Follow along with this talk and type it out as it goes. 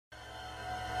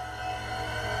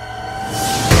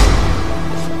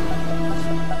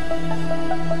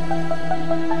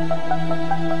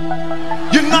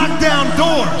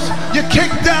You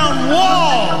kick down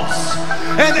walls.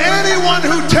 And anyone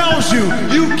who tells you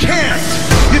you can't,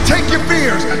 you take your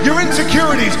fears, your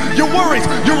insecurities, your worries,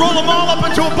 you roll them all up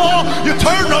into a ball, you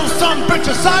turn those some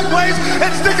bitches sideways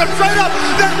and stick them straight up,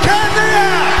 then candy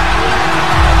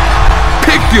ass!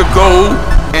 Pick your goal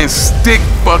and stick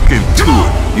fucking to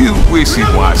it. You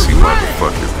wishy-washy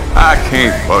motherfuckers. I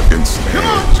can't fucking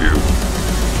stand you.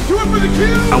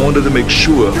 I wanted to make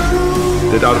sure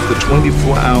that out of the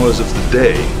 24 hours of the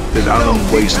day, that I don't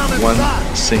waste one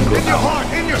single hour.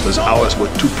 Those hours were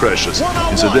too precious.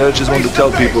 And so there I just want to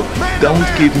tell people, don't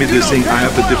give me this thing, I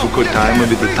have a difficult time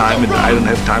with the time and I don't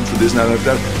have time for this and I don't have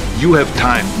that. You have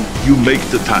time. You make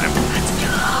the time.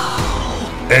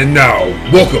 And now,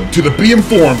 welcome to the Be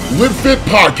Informed, Live Fit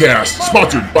podcast,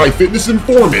 sponsored by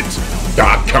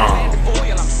FitnessInformant.com.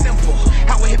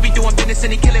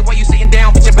 And he kill it while you sitting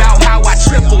down, bitch, about how I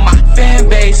triple my fan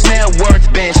base, net worth,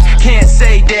 bitch. Can't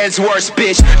say there's worse,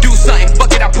 bitch. Do something,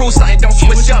 fuck it, I prove something. Don't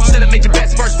switch up, should've made your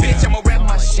best first, bitch. I'ma rap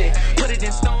my shit, put it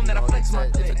in stone that I flex my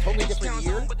dick. It's a totally different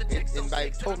year, and by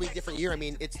totally different year, I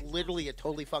mean it's literally a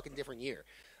totally fucking different year.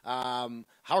 How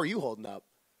are you holding up?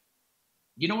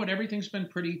 You know what? Everything's been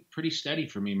pretty steady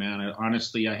for me, man.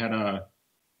 Honestly, I had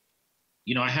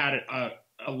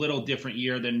a little different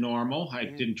year than normal. I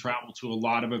didn't travel to a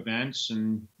lot of events,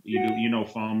 and you know,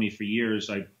 follow me for years.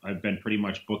 I've been pretty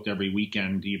much booked every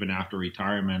weekend, even after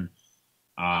retirement.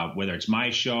 Whether it's my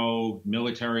show,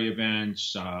 military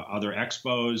events, other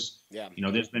expos. Yeah. You know,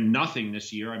 there's been nothing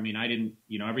this year. I mean,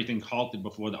 everything halted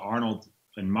before the Arnold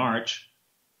in March,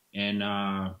 and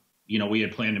we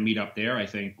had planned to meet up there. I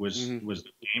think was the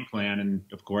game plan, and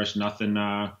of course, nothing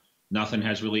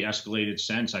has really escalated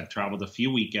since. I've traveled a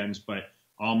few weekends, but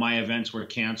all my events were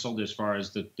canceled as far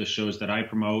as the shows that I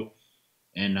promote.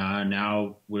 And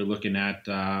now we're looking at,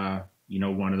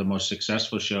 one of the most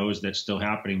successful shows that's still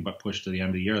happening, but pushed to the end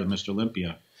of the year, the Mr.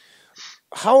 Olympia.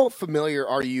 How familiar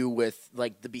are you with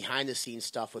like the behind the scenes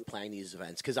stuff with planning these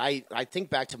events? Because I think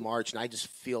back to March and I just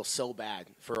feel so bad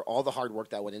for all the hard work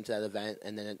that went into that event.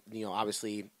 And then,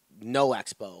 obviously no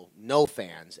expo, no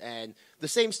fans, and the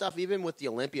same stuff even with the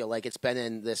Olympia. Like it's been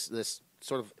in this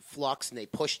sort of flux and they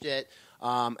pushed it.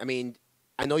 I mean,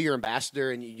 I know you're ambassador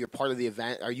and you're part of the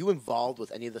event. Are you involved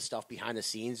with any of the stuff behind the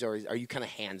scenes, or are you kind of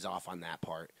hands off on that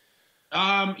part?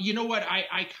 You know what?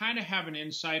 I kind of have an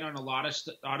insight on a lot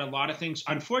of things.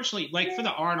 Unfortunately, like for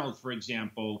the Arnold, for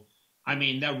example, I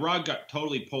mean, that rug got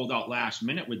totally pulled out last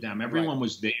minute with them. Everyone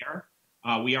was there.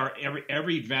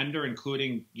 Every vendor,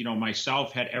 including,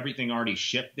 myself, had everything already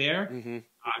shipped there. Mm-hmm.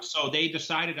 So they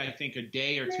decided, I think, a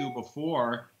day or two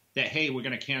before that, hey, we're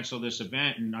going to cancel this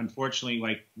event. And unfortunately,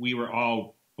 like, we were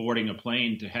all boarding a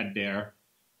plane to head there,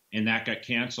 and that got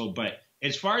canceled. But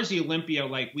as far as the Olympia,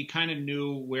 like, we kind of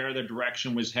knew where the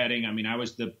direction was heading. I mean, I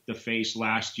was the face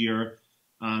last year.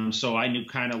 So I knew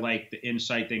kind of like the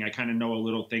insight thing. I kind of know a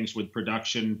little things with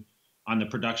production on the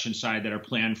production side that are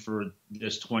planned for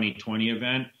this 2020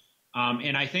 event.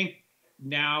 And I think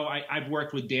now I've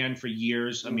worked with Dan for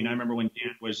years. I mean, I remember when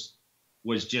Dan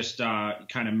was just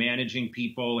kind of managing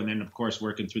people, and then of course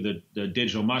working through the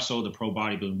Digital Muscle, the Pro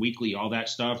Bodybuilding Weekly, all that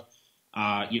stuff.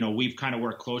 We've kind of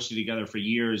worked closely together for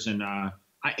years, and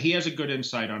he has a good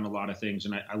insight on a lot of things,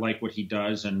 and I like what he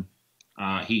does, and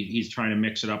he's trying to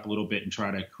mix it up a little bit and try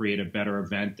to create a better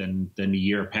event than the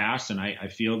year past, and I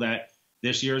feel that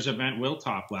this year's event will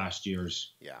top last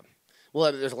year's. Yeah.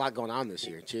 Well, there's a lot going on this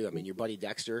year too. I mean, your buddy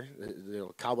Dexter, the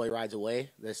Cowboy rides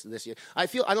away this year. I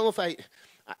don't know if I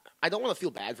don't want to feel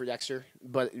bad for Dexter,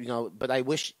 but I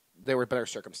wish there were better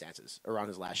circumstances around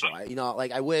his last show.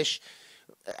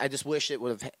 I just wish it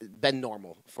would have been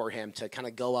normal for him to kind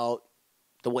of go out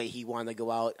the way he wanted to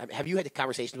go out. Have you had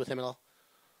conversations with him at all?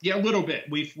 Yeah, a little bit.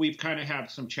 We've kind of had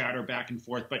some chatter back and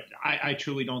forth, but I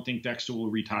truly don't think Dexter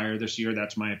will retire this year.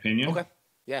 That's my opinion. Okay.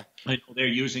 Yeah. I know they're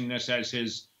using this as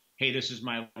his, hey, this is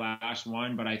my last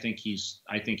one, but I think he's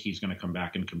going to come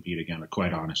back and compete again,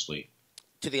 quite honestly.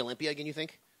 To the Olympia again, you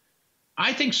think?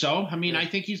 I think so. I mean, I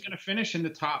think he's going to finish in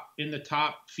the top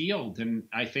field, and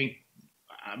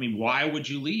why would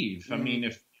you leave? Mm-hmm. I mean,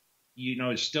 if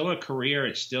it's still a career,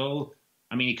 it's still.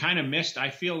 I mean, he kind of missed. I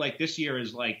feel like this year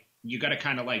is like you got to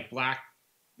kind of like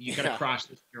you got to cross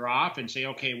this year off and say,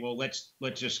 okay, well, let's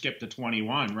just skip to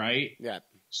 21, right? Yeah.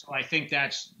 So I think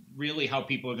that's really how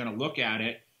people are going to look at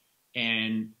it,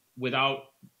 and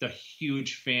without the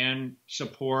huge fan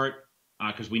support.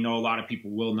 Because we know a lot of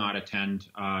people will not attend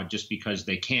just because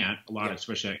they can't,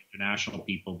 especially international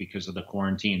people, because of the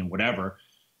quarantine and whatever.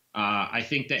 I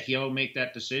think that he'll make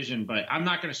that decision, but I'm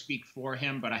not going to speak for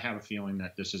him, but I have a feeling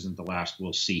that this isn't the last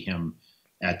we'll see him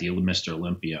at the Mr.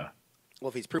 Olympia. Well,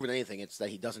 if he's proven anything, it's that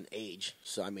he doesn't age.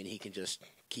 So, I mean, he can just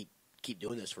keep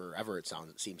doing this forever, it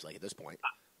seems like at this point.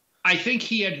 I think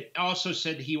he had also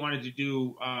said he wanted to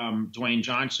do Dwayne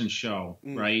Johnson's show,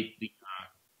 right? The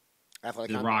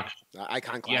Rock.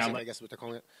 Icon Classic, I guess is what they're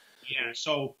calling it. Yeah,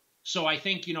 so I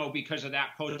think, because of that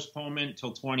postponement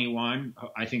till 21,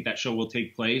 I think that show will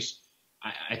take place.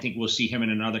 I think we'll see him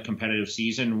in another competitive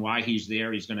season. Why he's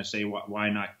there, he's going to say, why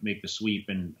not make the sweep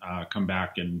and come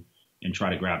back and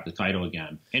try to grab the title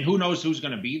again. And who knows who's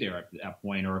going to be there at that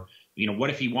point, or,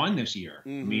 what if he won this year? I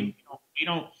mean,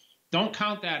 don't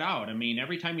count that out. I mean,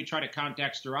 every time you try to count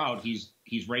Dexter out, he's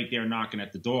right there knocking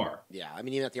at the door. Yeah, I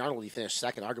mean, even at the Arnold, he finished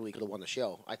second. Arguably, he could have won the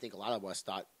show. I think a lot of us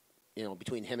thought,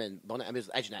 between him and Bonet, it was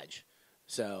edge and edge.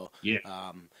 So,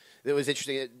 yeah, it was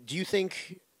interesting. Do you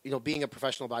think, being a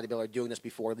professional bodybuilder, doing this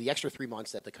before, the extra 3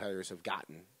 months that the cutters have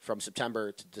gotten from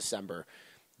September to December,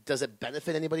 does it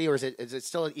benefit anybody, or is it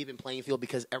still an even playing field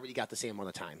because everybody got the same amount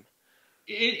of time?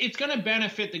 It's going to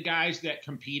benefit the guys that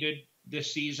competed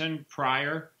this season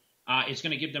prior. It's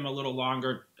going to give them a little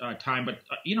longer time. But,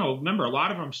 remember, a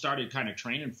lot of them started kind of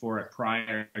training for it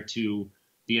prior to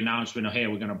the announcement of, hey,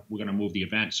 we're going to move the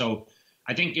event. So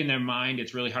I think in their mind,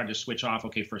 it's really hard to switch off,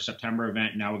 okay, for a September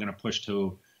event, now we're going to push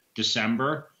to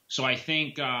December. So I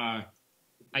think a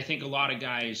lot of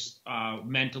guys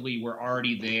mentally were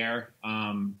already there,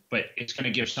 but it's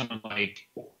going to give someone like,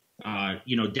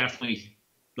 definitely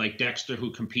like Dexter,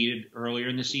 who competed earlier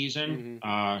in the season,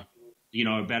 a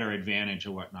better advantage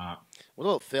or whatnot. What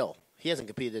about Phil? He hasn't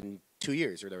competed in 2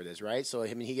 years or whatever it is, right? So,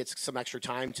 I mean, he gets some extra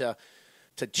time to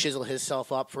chisel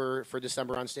himself up for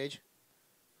December on stage?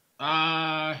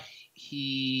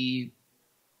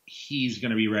 He's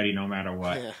going to be ready no matter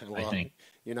what, yeah, well, I think.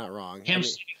 You're not wrong. Him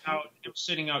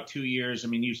sitting out 2 years, I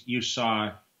mean, you saw,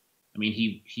 I mean,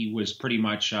 he was pretty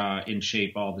much in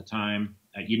shape all the time.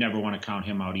 You never want to count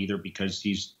him out either because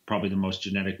he's probably the most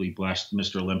genetically blessed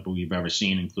Mr. Olympia we've ever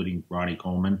seen, including Ronnie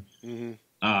Coleman.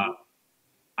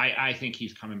 I think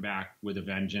he's coming back with a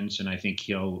vengeance, and I think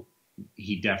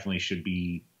he definitely should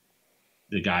be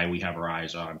the guy we have our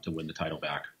eyes on to win the title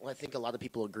back. Well, I think a lot of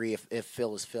people agree if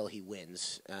Phil is Phil, he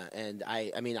wins. And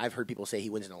I mean, I've heard people say he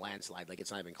wins in a landslide, like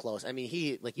it's not even close. I mean,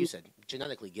 he, like you said,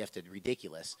 genetically gifted,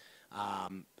 ridiculous.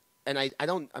 And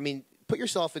I mean, put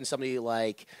yourself in somebody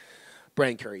like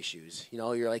Brandon Curry's shoes.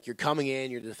 You're coming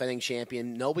in, you're the defending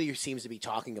champion. Nobody seems to be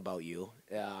talking about you.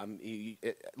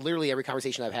 Literally every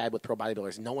conversation I've had with pro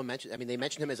bodybuilders, no one mentioned. I mean, they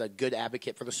mentioned him as a good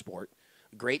advocate for the sport,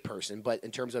 a great person, but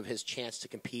in terms of his chance to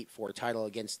compete for a title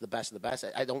against the best of the best,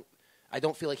 I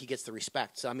don't feel like he gets the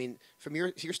respect. So, I mean, from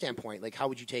your standpoint, like, how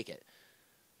would you take it?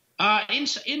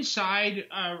 Inside,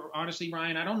 honestly,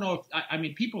 Ryan, I don't know if I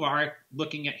mean, people are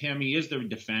looking at him. He is the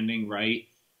defending, right?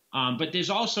 But there's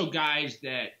also guys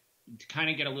that kind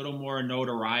of get a little more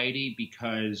notoriety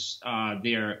because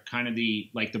they're kind of the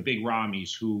big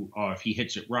Ramis who, if he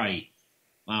hits it right,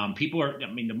 people are.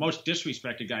 I mean, the most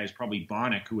disrespected guy is probably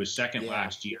Bonnick, who was second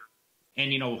last year,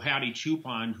 and Howdy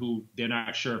Chupon, who they're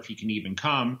not sure if he can even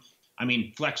come. I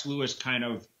mean, Flex Lewis kind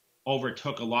of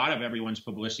overtook a lot of everyone's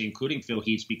publicity, including Phil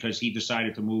Heath's, because he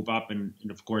decided to move up, and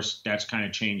of course that's kind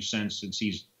of changed since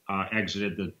he's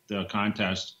exited the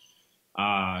contest.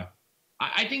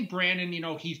 I think Brandon,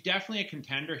 he's definitely a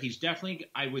contender. He's definitely,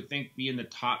 I would think, be in the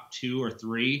top 2 or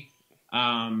 3.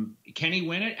 Can he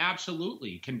win it?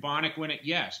 Absolutely. Can Bonnick win it?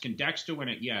 Yes. Can Dexter win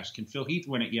it? Yes. Can Phil Heath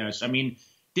win it? Yes. I mean,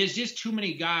 there's just too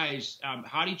many guys.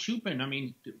 Howdy Chupin, I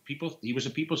mean, he was a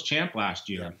people's champ last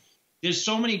year. Yeah. There's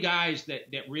so many guys that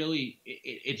really,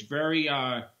 it's very,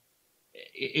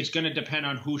 it's going to depend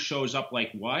on who shows up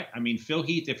like what. I mean, Phil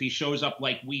Heath, if he shows up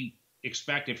like we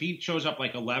expect, if he shows up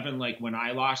like 11, like when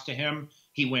I lost to him,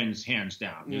 he wins hands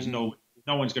down. There's no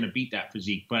one's going to beat that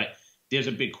physique, but there's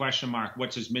a big question mark.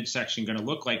 What's his midsection going to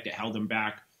look like that held him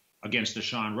back against the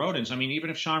Sean Rodens? I mean, even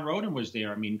if Sean Roden was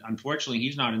there, I mean, unfortunately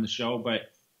he's not in the show, but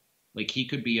like he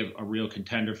could be a real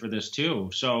contender for this too.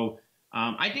 So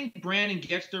I think Brandon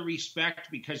gets the respect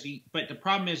but the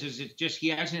problem is it's just, he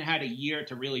hasn't had a year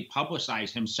to really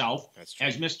publicize himself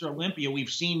as Mr. Olympia. We've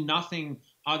seen nothing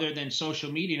other than social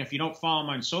media. And if you don't follow him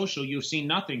on social, you've seen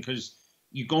nothing because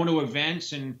you go to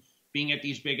events and being at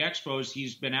these big expos,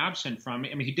 he's been absent from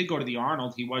it. I mean, he did go to the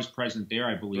Arnold. He was present there,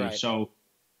 I believe. Right. So,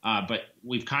 but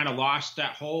we've kind of lost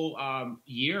that whole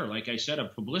year, like I said,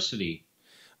 of publicity.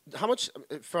 How much,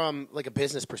 from like a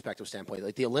business perspective standpoint,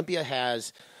 like the Olympia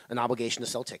has an obligation to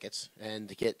sell tickets and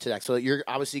to get to that. So you're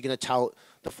obviously going to tout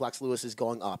the Flex Lewis is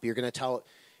going up. You're going to tout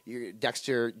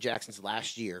Dexter Jackson's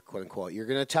last year, quote unquote. You're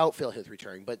going to tout Phil Heath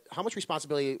returning. But how much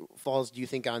responsibility falls, do you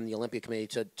think, on the Olympia committee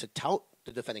to tout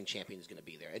the defending champion is going to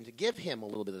be there and to give him a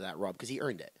little bit of that rub because he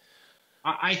earned it?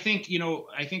 I think,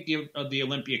 I think the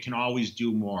Olympia can always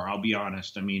do more. I'll be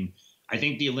honest. I mean, I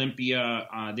think the Olympia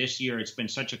this year, it's been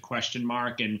such a question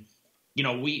mark. And,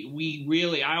 we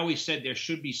really, I always said there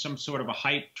should be some sort of a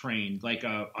hype train, like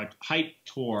a hype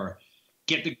tour,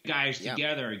 get the guys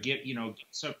together, get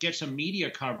some media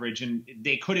coverage. And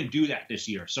they couldn't do that this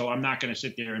year. So I'm not going to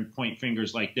sit there and point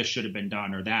fingers like this should have been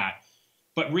done or that.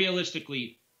 But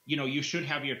realistically, you should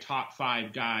have your top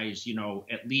 5 guys,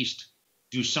 at least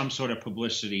do some sort of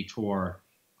publicity tour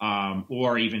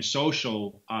or even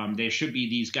social. There should be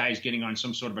these guys getting on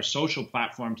some sort of a social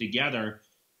platform together.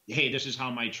 Hey, this is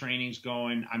how my training's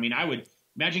going. I mean, I would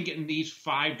imagine getting these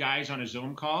 5 guys on a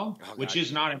Zoom call, which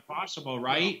is not impossible,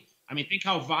 right? No. I mean, think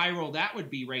how viral that would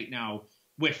be right now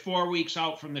with 4 weeks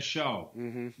out from the show.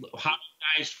 Mm-hmm. How do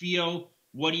you guys feel?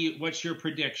 What's your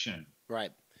prediction?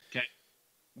 Right. Okay.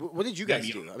 What did you guys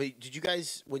do? I mean, did you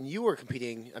guys, when you were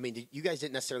competing, I mean, you guys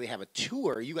didn't necessarily have a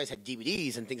tour. You guys had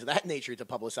DVDs and things of that nature to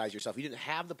publicize yourself. You didn't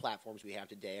have the platforms we have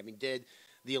today. I mean, did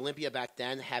the Olympia back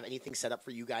then have anything set up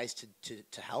for you guys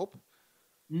to help?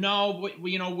 No,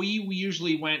 we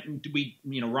usually went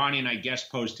and Ronnie and I guest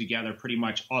posed together pretty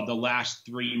much all the last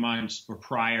 3 months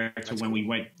prior to when we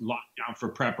went locked down for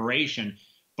preparation.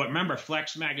 But remember,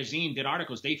 Flex Magazine did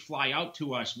articles. They fly out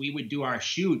to us. We would do our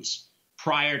shoots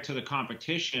prior to the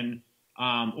competition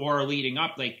or leading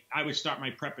up. Like I would start my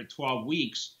prep at 12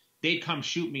 weeks. They'd come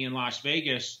shoot me in Las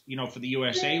Vegas, for the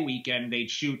USA weekend.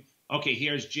 They'd shoot, okay,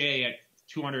 here's Jay at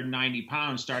 290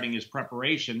 pounds starting his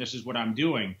preparation. This is what I'm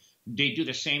doing. They'd do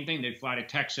the same thing. They'd fly to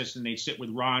Texas and they'd sit with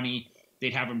Ronnie.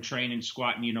 They'd have him train and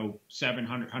squatting,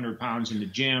 700 pounds in the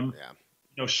gym,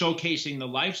 showcasing the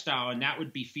lifestyle. And that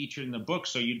would be featured in the book.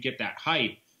 So you'd get that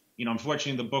hype.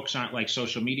 Unfortunately, the books aren't like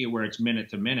social media where it's minute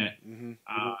to minute.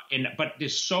 Mm-hmm. But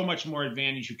there's so much more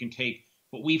advantage you can take.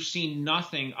 But we've seen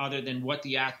nothing other than what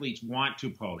the athletes want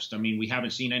to post. I mean, we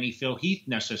haven't seen any Phil Heath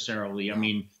necessarily. No. I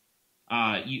mean,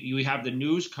 you have the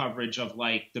news coverage of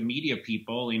like the media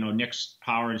people, Nick's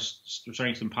Power and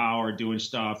Strength and Power doing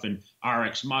stuff and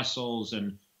RX Muscles.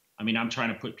 And I mean, I'm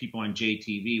trying to put people on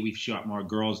JTV. We've shot more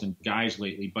girls than guys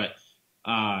lately, but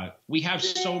we have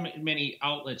so many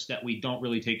outlets that we don't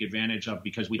really take advantage of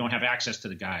because we don't have access to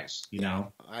the guys, you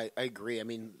know? I agree. I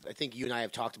mean, I think you and I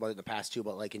have talked about it in the past too,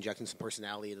 about like injecting some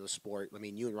personality into the sport. I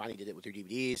mean, you and Ronnie did it with your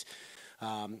DVDs.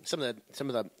 Some of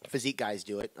the physique guys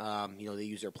do it. They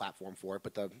use their platform for it,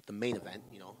 but the main event,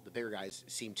 the bigger guys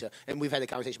seem to, and we've had a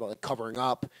conversation about like covering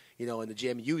up, in the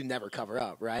gym. You never cover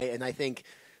up, right? And I think,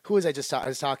 who was I just I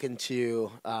was talking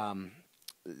to,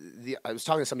 I was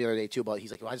talking to somebody the other day too about,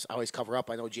 he's like, well, I always cover up.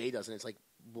 I know Jay doesn't. It's like,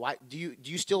 why do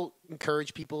you still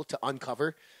encourage people to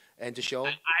uncover and to show?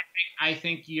 I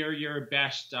think you're your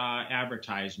best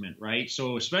advertisement, right?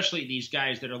 So especially these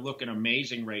guys that are looking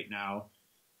amazing right now.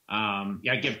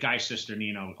 I give Guy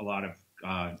Cisternino a lot of,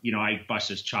 I bust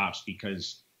his chops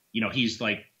because, he's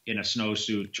like in a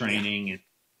snowsuit training and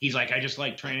he's like, I just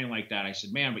like training like that. I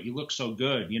said, man, but you look so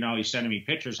good. He's sending me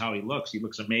pictures how he looks. He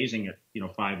looks amazing at,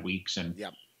 5 weeks. And,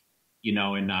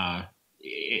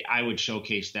 I would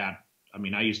showcase that. I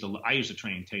mean, I used to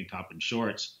train in tank top and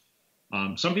shorts.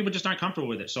 Some people just aren't comfortable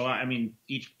with it. So, I mean,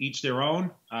 each their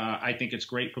own. I think it's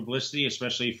great publicity,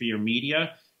 especially for your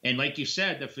media. And like you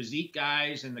said, the physique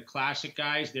guys and the classic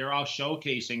guys, they're all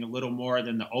showcasing a little more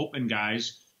than the open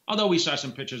guys. Although we saw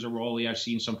some pictures of Rolly. I've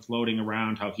seen some floating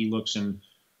around how he looks in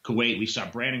Kuwait. We saw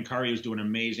Brandon Curry was doing an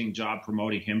amazing job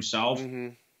promoting himself. Mm-hmm.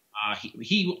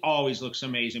 He always looks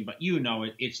amazing, but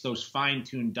it's those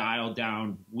fine-tuned,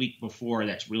 dialed-down week before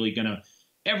that's really going to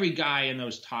 – every guy in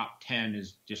those top 10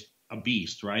 is just a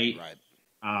beast, right?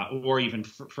 Right. Or even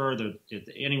further,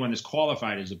 anyone that's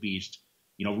qualified is a beast.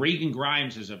 Regan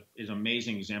Grimes is an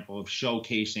amazing example of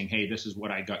showcasing, hey, this is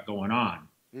what I got going on,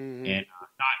 mm-hmm. and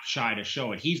not shy to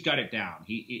show it. He's got it down.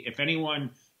 If anyone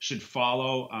should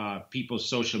follow people's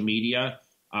social media,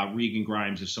 Regan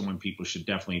Grimes is someone people should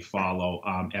definitely follow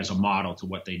as a model to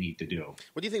what they need to do.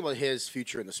 What do you think about his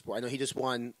future in the sport? I know he just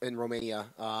won in Romania,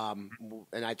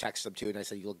 and I texted him too, and I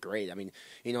said, you look great. I mean,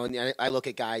 and I look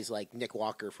at guys like Nick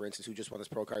Walker, for instance, who just won his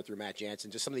pro card through Matt Jansen,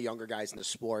 just some of the younger guys in the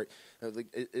sport.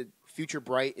 Future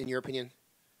bright, in your opinion?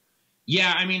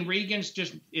 Yeah, I mean, Regan's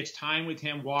it's time with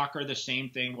him. Walker, the same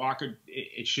thing. Walker,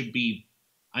 it should be,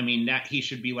 that he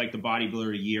should be like the bodybuilder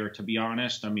of the year, to be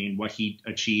honest. I mean, what he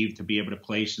achieved to be able to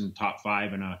place in the top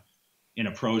 5 in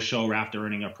a pro show after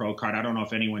earning a pro card. I don't know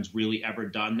if anyone's really ever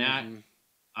done that.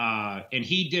 Mm-hmm. And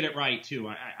he did it right too.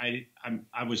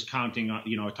 I was counting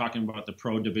on, talking about the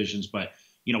pro divisions, but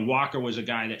Walker was a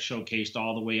guy that showcased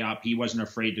all the way up. He wasn't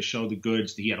afraid to show the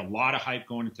goods. He had a lot of hype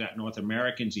going into that North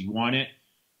Americans. He won it.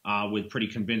 with pretty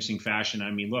convincing fashion.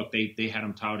 I mean, look, they had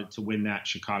him touted to win that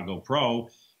Chicago Pro.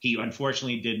 He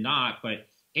unfortunately did not,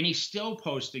 and he's still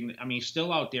posting. I mean, he's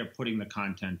still out there putting the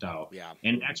content out. Yeah.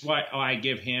 And that's why I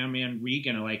give him and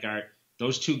Regan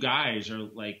those two guys are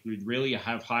really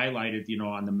have highlighted,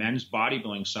 on the men's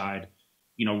bodybuilding side,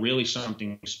 really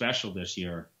something special this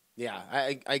year. Yeah,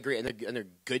 I agree, and they're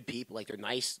good people. Like, they're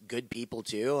nice, good people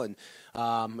too. And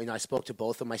I spoke to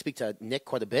both of them. I speak to Nick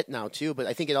quite a bit now too. But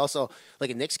I think it also, like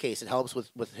in Nick's case, it helps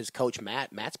with his coach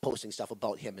Matt. Matt's posting stuff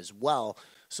about him as well,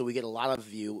 so we get a lot of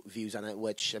views on it.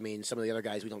 Which, I mean, some of the other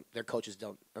guys their coaches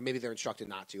don't, or maybe they're instructed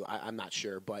not to. I'm not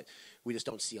sure, but we just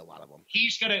don't see a lot of them.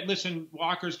 He's got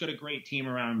Walker's got a great team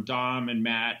around him. Dom and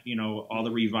Matt. All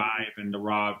the Revive and the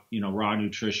Raw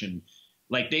Nutrition.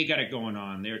 Like, they got it going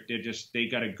on. They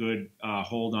got a good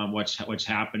hold on what's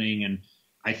happening, and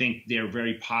I think they're a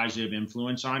very positive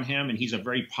influence on him, and he's a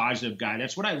very positive guy.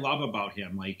 That's what I love about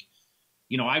him. Like,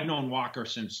 I've known Walker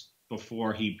since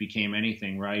before he became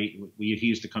anything, right? He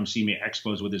used to come see me at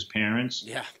expos with his parents.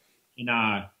 Yeah. And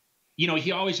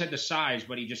he always had the size,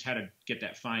 but he just had to get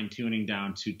that fine tuning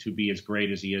down to be as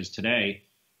great as he is today.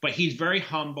 But he's very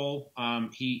humble.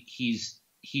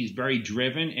 He's very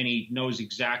driven, and he knows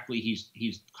exactly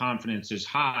his confidence is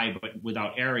high, but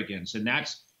without arrogance. And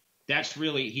that's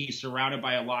really, he's surrounded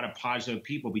by a lot of positive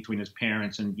people between his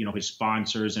parents and, his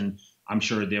sponsors. And I'm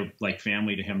sure they're like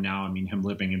family to him now. I mean, him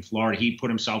living in Florida, he put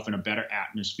himself in a better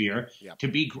atmosphere to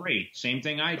be great. Same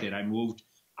thing I did. I moved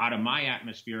out of my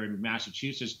atmosphere in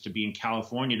Massachusetts to be in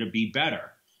California to be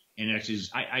better. And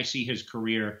I see his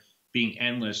career being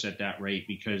endless at that rate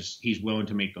because he's willing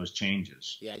to make those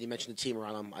changes. Yeah, you mentioned the team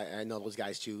around him. I know those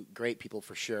guys too. Great people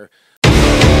for sure.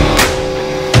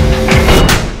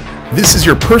 This is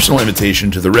your personal invitation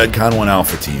to the Redcon One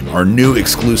Alpha Team, our new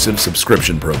exclusive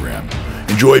subscription program.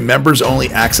 Enjoy members-only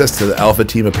access to the Alpha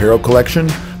Team apparel collection,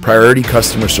 priority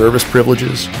customer service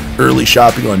privileges, early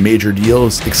shopping on major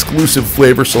deals, exclusive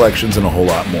flavor selections, and a whole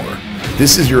lot more.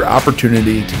 This is your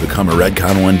opportunity to become a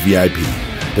Redcon One VIP.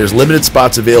 There's limited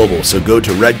spots available, so go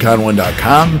to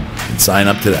redcon1.com and sign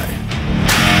up today.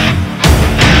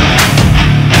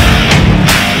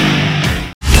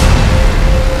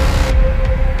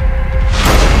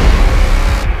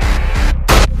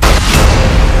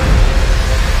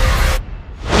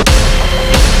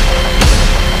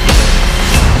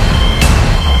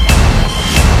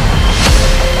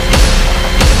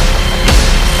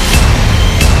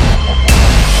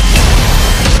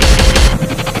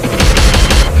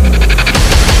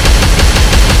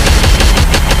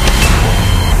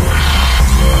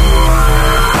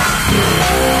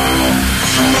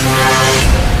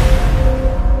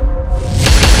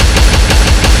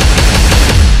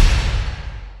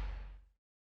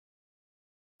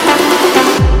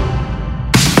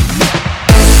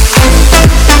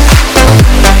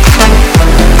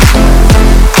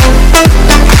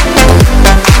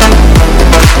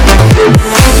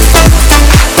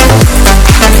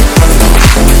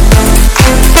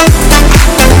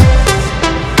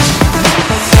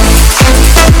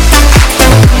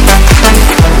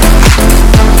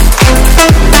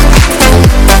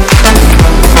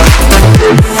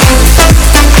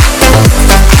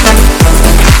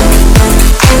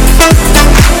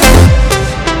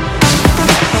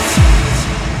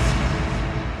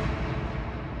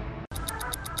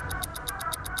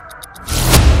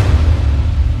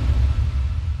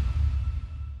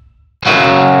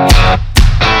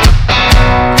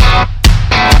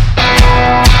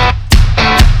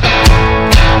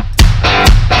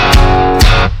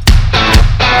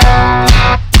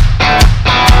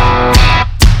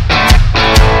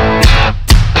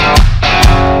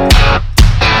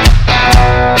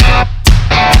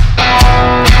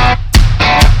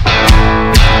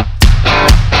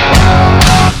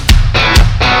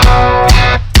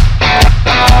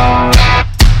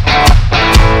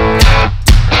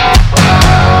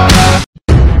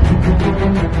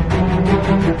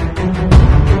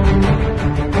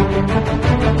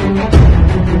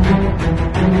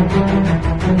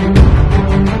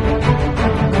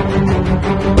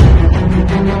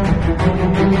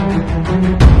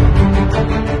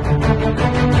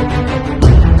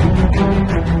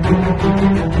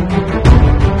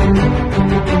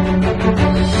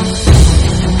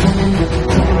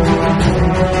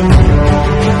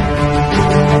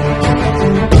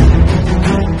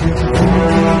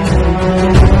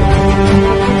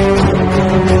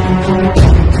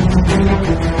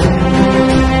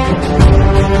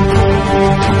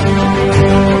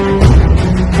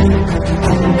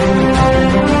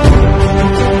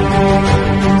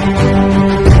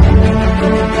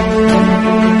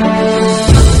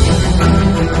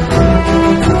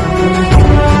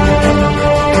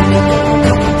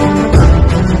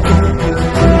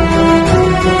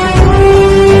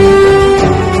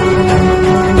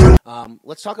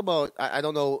 let's talk about. I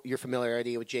don't know your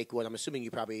familiarity with Jake Wood. I'm assuming you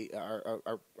probably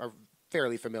are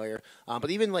fairly familiar.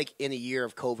 But even like in a year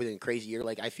of COVID and crazy year,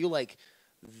 like I feel like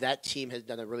that team has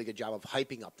done a really good job of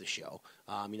hyping up the show.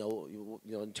 You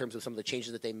know, in terms of some of the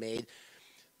changes that they made.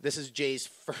 This is Jake's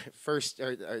first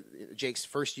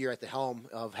year at the helm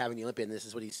of having the Olympia, and this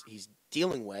is what he's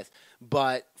dealing with.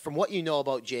 But from what you know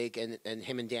about Jake and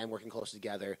him and Dan working close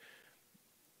together,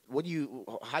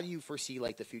 how do you foresee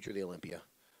like the future of the Olympia?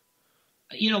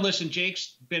 You know, listen,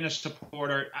 Jake's been a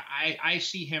supporter. I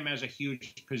see him as a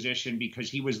huge position because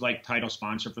he was like title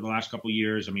sponsor for the last couple of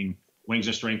years. I mean, Wings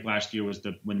of Strength last year was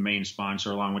the main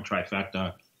sponsor along with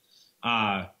Trifecta.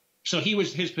 So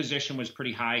his position was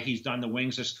pretty high. He's done the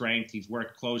Wings of Strength. He's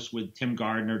worked close with Tim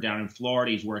Gardner down in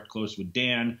Florida. He's worked close with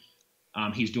Dan.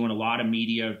 He's doing a lot of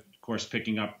media, of course,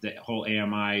 picking up the whole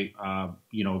AMI,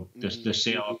 the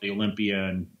sale of the Olympia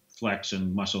and Flex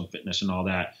and Muscle and Fitness and all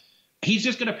that. He's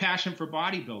just got a passion for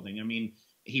bodybuilding. I mean,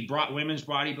 he brought women's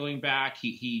bodybuilding back.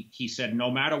 He said,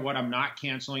 no matter what, I'm not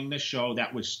canceling this show.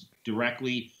 That was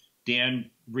directly,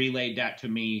 Dan relayed that to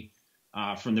me.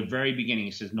 From the very beginning,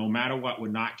 he says, no matter what, we're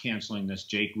not canceling this.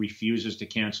 Jake refuses to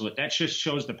cancel it. That just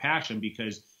shows the passion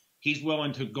because he's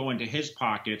willing to go into his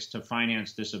pockets to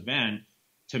finance this event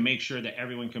to make sure that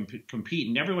everyone can compete.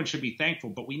 And everyone should be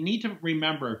thankful. But we need to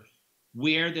remember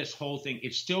where this whole thing,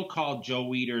 it's still called Joe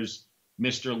Weider's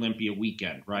Mr. Olympia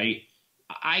weekend, right?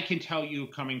 I can tell you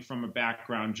coming from a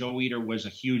background, Joe Weider was a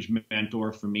huge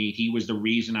mentor for me. He was the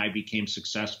reason I became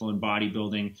successful in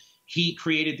bodybuilding. He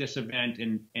created this event,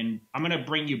 and I'm going to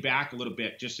bring you back a little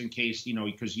bit just in case,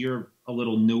 because you're a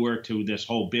little newer to this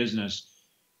whole business.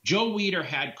 Joe Weider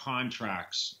had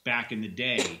contracts back in the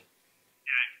day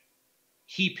that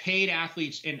he paid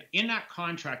athletes, and in that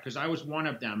contract, because I was one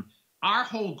of them, our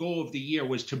whole goal of the year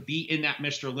was to be in that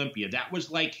Mr. Olympia. That was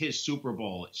like his Super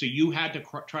Bowl. So you had to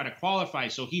try to qualify.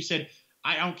 So he said,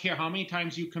 I don't care how many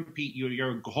times you compete,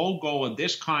 your whole goal of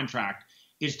this contract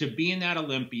is to be in that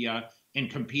Olympia and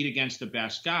compete against the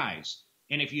best guys.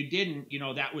 And if you didn't,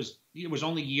 it was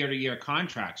only year-to-year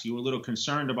contracts. You were a little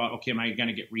concerned about, okay, am I going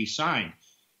to get re-signed?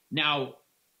 Now,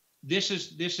 this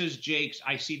is Jake's.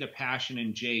 I see the passion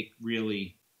in Jake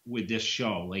really with this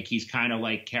show. Like he's kind of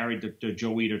like carried the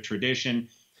Joe Weider tradition.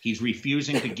 He's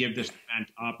refusing to give this event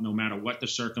up no matter what the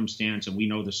circumstance. And we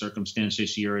know the circumstance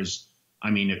this year is,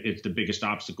 it's the biggest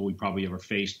obstacle we probably ever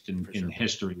faced in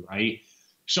history, right?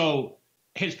 So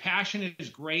his passion is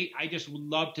great. I just would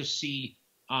love to see,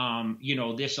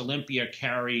 this Olympia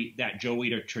carry that Joe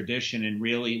Weider tradition and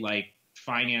really like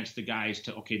finance the guys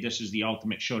to, okay, this is the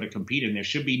ultimate show to compete in. There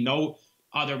should be no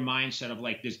other mindset of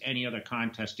like there's any other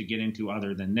contest to get into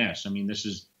other than this. I mean, this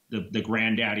is the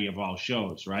granddaddy of all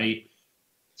shows, right?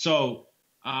 So,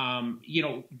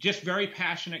 just very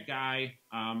passionate guy.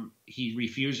 He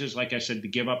refuses, like I said, to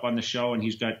give up on the show, and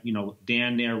he's got,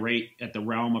 Dan there right at the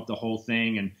realm of the whole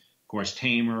thing. And of course,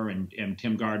 Tamer and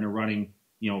Tim Gardner running,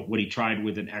 what he tried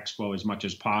with an expo as much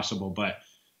as possible, but,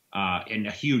 and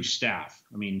a huge staff.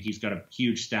 I mean, he's got a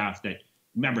huge staff that,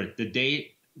 remember, the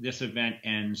day this event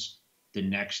ends, the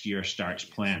next year starts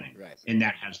planning. Right. And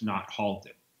that has not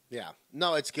halted. Yeah.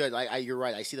 No, it's good. You're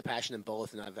right. I see the passion in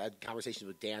both, and I've had conversations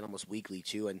with Dan almost weekly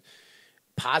too, and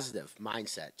positive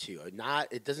mindset too.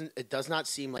 It does not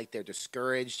seem like they're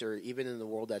discouraged or even in the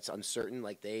world that's uncertain.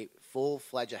 Like they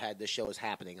full-fledged ahead. This show is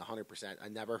happening 100%. I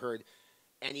never heard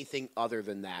anything other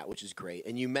than that, which is great.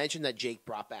 And you mentioned that Jake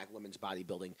brought back women's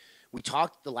bodybuilding. We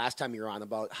talked the last time you were on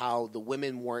about how the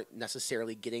women weren't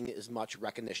necessarily getting as much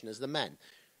recognition as the men.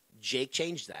 Jake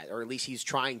changed that, or at least he's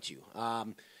trying to.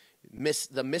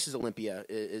 The Mrs. Olympia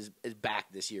is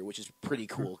back this year, which is pretty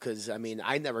cool because, I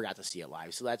never got to see it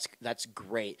live, so that's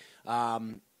great.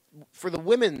 For the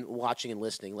women watching and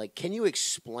listening, like, can you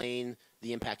explain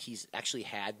the impact he's actually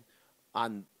had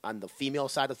on the female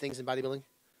side of things in bodybuilding?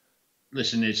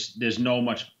 Listen, there's no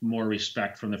much more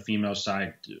respect from the female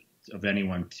side of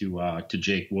anyone to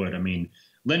Jake Wood. I mean,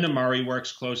 Linda Murray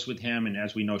works close with him, and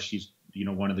as we know, she's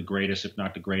one of the greatest, if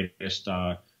not the greatest,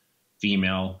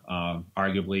 female,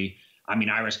 arguably. I mean,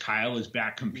 Iris Kyle is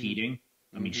back competing.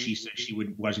 I mean, she said she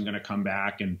wasn't going to come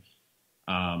back, and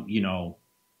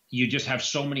you just have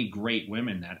so many great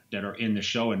women that are in the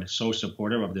show and so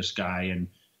supportive of this guy. And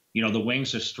the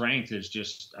Wings of Strength is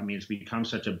just, it's become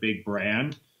such a big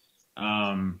brand.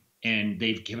 And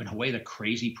they've given away the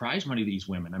crazy prize money to these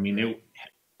women. I mean,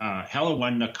 Hella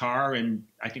won the car and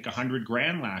I think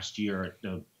 $100,000 last year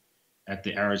at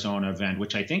the Arizona event,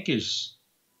 which I think is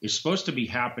supposed to be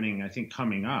happening, I think,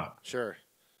 coming up. Sure.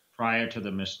 Prior to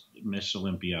the Miss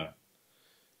Olympia.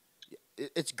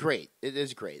 It's great. It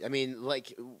is great. I mean,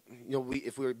 like,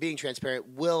 if we were being transparent,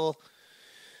 Will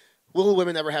Will the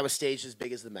women ever have a stage as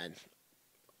big as the men?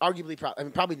 Arguably,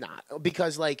 probably not,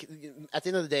 because like at the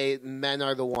end of the day, men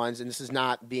are the ones, and this is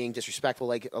not being disrespectful.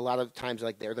 Like a lot of times,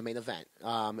 like they're the main event,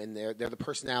 and they're the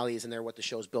personalities, and they're what the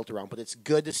show's built around. But it's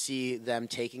good to see them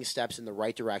taking steps in the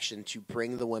right direction to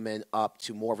bring the women up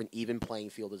to more of an even playing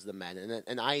field as the men,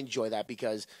 and I enjoy that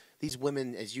because these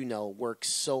women, as you know, work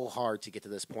so hard to get to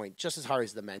this point, just as hard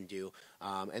as the men do,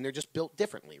 and they're just built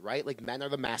differently, right? Like men are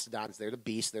the mastodons, they're the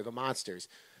beasts, they're the monsters,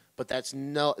 but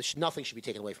nothing should be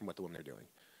taken away from what the women are doing.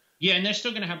 Yeah, and they're still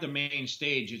going to have the main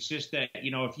stage. It's just that,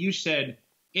 if you said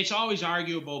it's always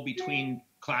arguable between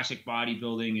classic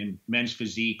bodybuilding and men's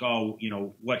physique,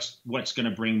 what's going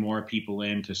to bring more people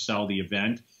in to sell the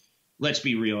event? Let's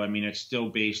be real. I mean, it's still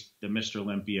based, the Mr.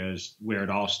 Olympia is where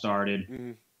it all started.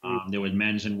 Mm-hmm. There was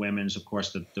men's and women's. Of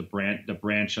course, the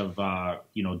branch of,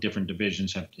 different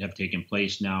divisions have taken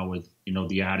place now with,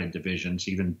 the added divisions,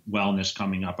 even wellness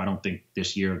coming up. I don't think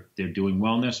this year they're doing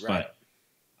wellness, right.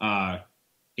 But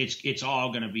it's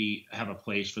all going to have a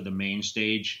place for the main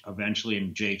stage eventually,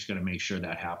 and Jake's going to make sure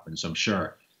that happens, I'm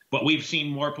sure. But we've seen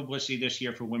more publicity this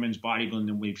year for women's bodybuilding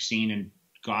than we've seen in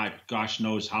gosh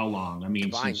knows how long. I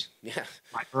mean, since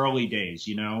my early days,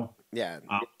 Yeah.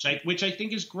 Which I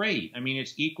think is great. I mean,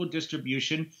 it's equal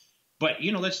distribution, but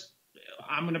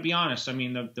I'm going to be honest. I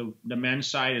mean, the men's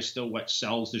side is still what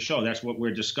sells the show. That's what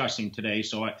we're discussing today.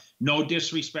 So no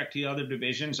disrespect to the other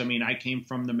divisions. I mean, I came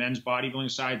from the men's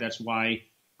bodybuilding side. That's why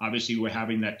obviously we're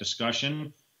having that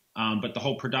discussion. But the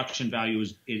whole production value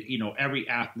is, every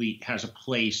athlete has a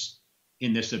place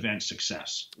in this event's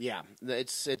success. Yeah,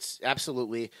 it's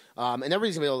absolutely. And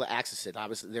everybody's going to be able to access it.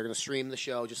 Obviously, they're going to stream the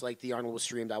show just like the Arnold was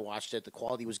streamed. I watched it. The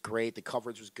quality was great. The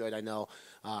coverage was good. I know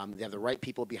they have the right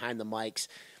people behind the mics.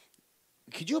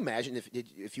 Could you imagine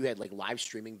if you had like live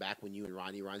streaming back when you and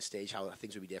Ronnie were on stage, how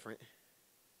things would be different?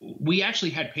 We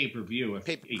actually had pay-per-view.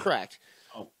 Correct.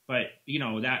 But,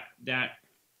 that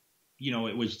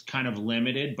it was kind of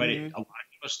limited, but a lot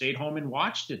of people stayed home and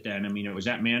watched it then. I mean, it was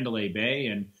at Mandalay Bay,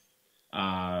 and,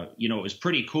 it was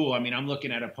pretty cool. I mean, I'm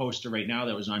looking at a poster right now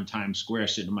that was on Times Square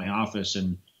sitting in my office,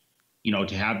 and,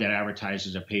 to have that advertised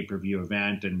as a pay-per-view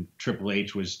event, and Triple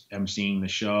H was emceeing the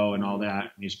show and all that,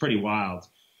 I mean, it's pretty wild.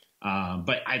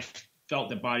 But I felt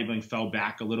that bodybuilding fell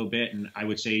back a little bit, and I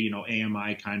would say,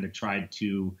 AMI kind of tried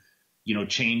to,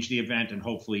 change the event, and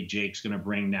hopefully Jake's going to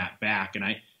bring that back.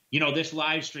 And this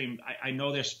live stream, I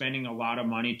know they're spending a lot of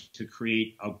money to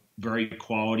create a very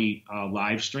quality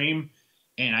live stream,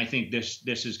 and I think this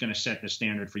is going to set the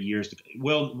standard for years.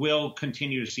 We'll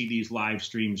continue to see these live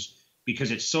streams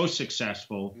because it's so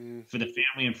successful for the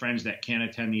family and friends that can't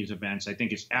attend these events. I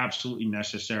think it's absolutely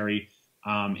necessary.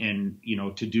 And,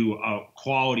 to do a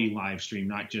quality live stream,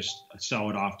 not just sell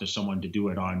it off to someone to do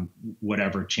it on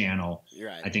whatever channel.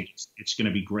 Right. I think it's going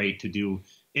to be great to do.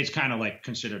 It's kind of like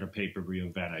considered a pay-per-view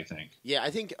event, I think. Yeah, I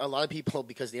think a lot of people,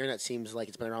 because the internet seems like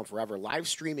it's been around forever, live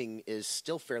streaming is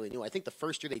still fairly new. I think the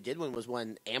first year they did one was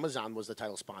when Amazon was the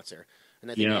title sponsor.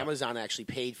 And I think Amazon actually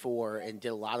paid for and did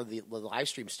a lot of the live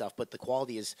stream stuff, but the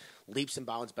quality is leaps and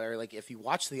bounds better. Like if you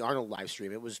watch the Arnold live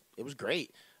stream, it was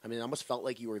great. I mean, it almost felt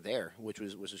like you were there, which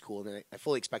was cool. And I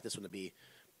fully expect this one to be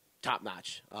top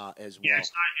notch as well. Yeah,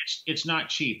 it's not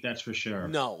cheap, that's for sure.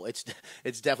 No, it's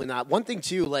definitely not. One thing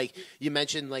too, like you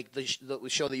mentioned, like the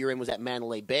show that you're in was at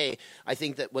Mandalay Bay. I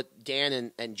think that what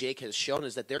Dan and Jake has shown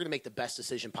is that they're going to make the best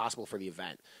decision possible for the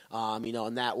event.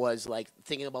 And that was like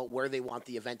thinking about where they want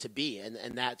the event to be,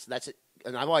 and that's it.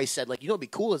 And I've always said, like, it'd be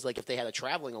cool is like if they had a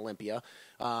traveling Olympia,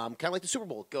 kind of like the Super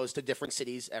Bowl goes to different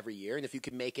cities every year. And if you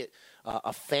could make it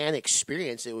a fan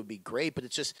experience, it would be great. But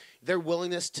it's just their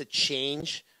willingness to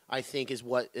change, I think, is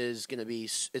what is going to be.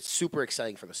 It's super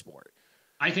exciting for the sport.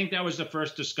 I think that was the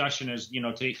first discussion is,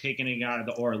 taking it out of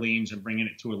the Orleans and bringing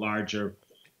it to a larger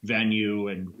venue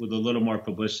and with a little more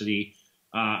publicity.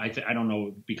 I don't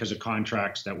know, because of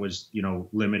contracts that was,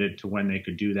 limited to when they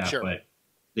could do that. Sure. But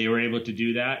they were able to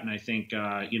do that, and I think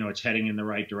it's heading in the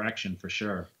right direction for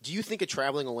sure. Do you think a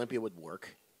traveling Olympia would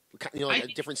work? Like a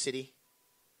different city.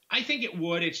 I think it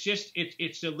would. It's just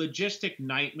it's a logistic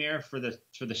nightmare for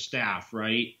the staff,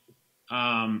 right?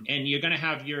 And you're going to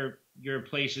have your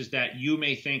places that you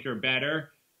may think are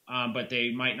better, but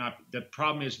they might not. The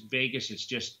problem is Vegas.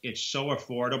 It's so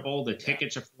affordable. The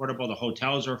tickets are affordable. The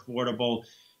hotels are affordable.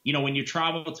 When you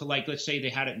travel to, like, let's say they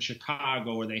had it in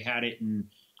Chicago or they had it in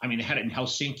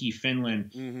Helsinki,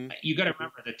 Finland. Mm-hmm. You got to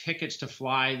remember the tickets to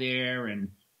fly there and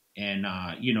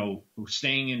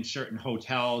staying in certain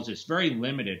hotels. It's very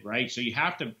limited, right? So you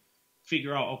have to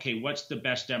figure out, okay, what's the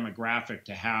best demographic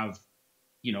to have,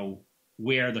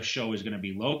 where the show is going to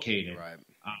be located. Right.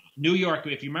 New York,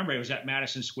 if you remember, it was at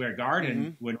Madison Square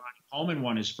Garden when Ronnie Coleman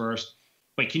one is first.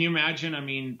 But can you imagine? I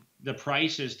mean, the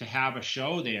prices to have a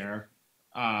show there,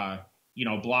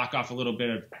 block off a little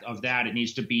bit of that. It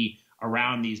needs to be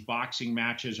around these boxing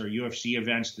matches or UFC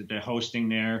events that they're hosting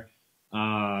there.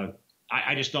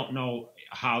 I just don't know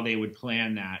how they would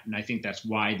plan that, and I think that's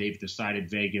why they've decided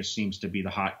Vegas seems to be the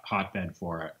hotbed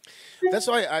for it. That's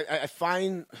why I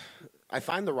find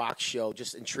the Rock show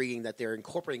just intriguing that they're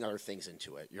incorporating other things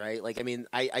into it, right? Like, I mean,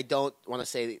 I don't want to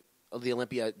say the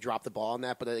Olympia dropped the ball on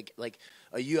that, but like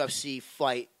a UFC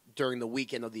fight during the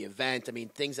weekend of the event, I mean,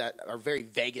 things that are very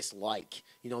Vegas-like.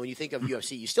 You know, when you think of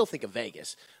UFC, you still think of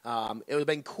Vegas. It would have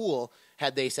been cool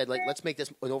had they said, like, let's make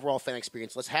this an overall fan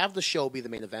experience. Let's have the show be the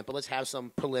main event, but let's have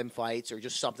some prelim fights or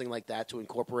just something like that to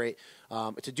incorporate,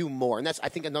 to do more. And that's, I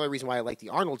think, another reason why I like the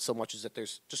Arnold so much is that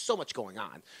there's just so much going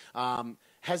on.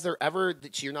 Has there ever,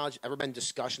 to your knowledge, ever been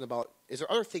discussion about, is there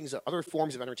other things, other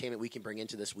forms of entertainment we can bring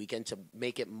into this weekend to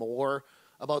make it more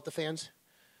about the fans?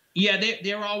 Yeah,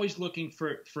 they're always looking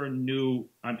for new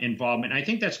involvement. I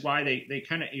think that's why they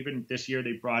kind of, even this year,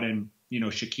 they brought in,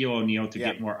 Shaquille O'Neal to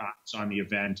get more eyes on the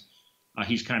event.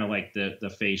 He's kind of like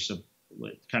the face of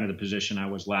kind of the position I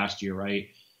was last year, right?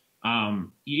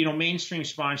 Mainstream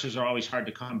sponsors are always hard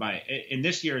to come by. And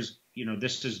this year's,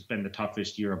 this has been the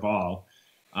toughest year of all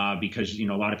because, a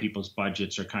lot of people's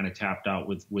budgets are kind of tapped out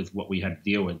with what we had to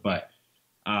deal with. But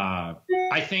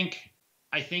I think,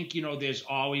 there's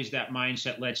always that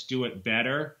mindset, let's do it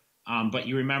better. But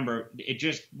you remember, it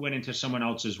just went into someone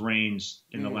else's reins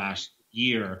in the last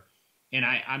year. And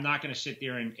I'm not going to sit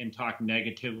there and talk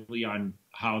negatively on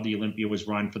how the Olympia was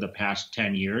run for the past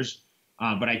 10 years.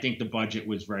 But I think the budget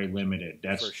was very limited.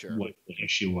 That's for sure what the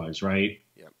issue was, right?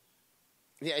 Yeah.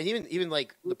 Yeah, and even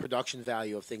like the production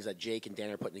value of things that Jake and Dan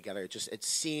are putting together, it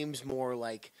seems more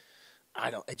like,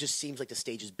 it just seems like the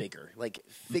stage is bigger. Like,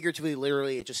 figuratively,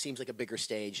 literally, it just seems like a bigger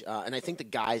stage. And I think the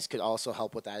guys could also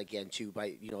help with that again, too,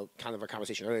 by, kind of our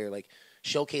conversation earlier, like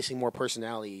showcasing more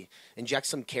personality, inject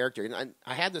some character. And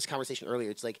I had this conversation earlier.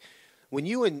 It's like when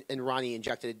you and Ronnie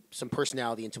injected some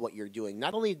personality into what you're doing,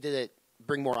 not only did it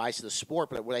bring more eyes to the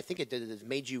sport, but what I think it did is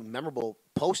made you memorable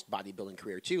post-bodybuilding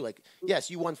career, too. Like,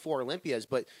 yes, you won 4 Olympias,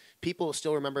 but people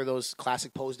still remember those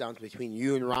classic pose downs between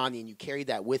you and Ronnie, and you carried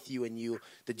that with you, and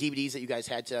the DVDs that you guys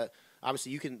had to,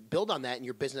 obviously, you can build on that in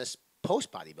your business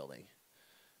post-bodybuilding.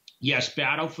 Yes,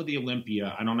 Battle for the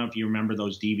Olympia. I don't know if you remember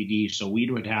those DVDs. So we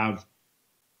would have,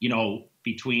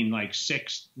 between like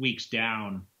 6 weeks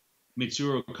down,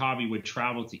 Mitsuru Okabe would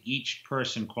travel to each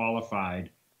person qualified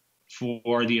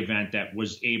for the event that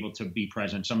was able to be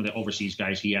present. Some of the overseas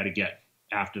guys he had to get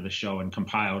after the show and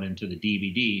compiled into the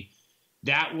DVD.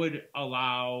 That would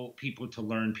allow people to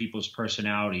learn people's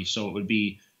personalities. So it would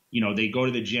be, they go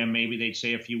to the gym, maybe they'd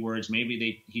say a few words,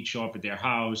 maybe he'd show up at their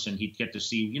house and he'd get to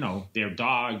see, their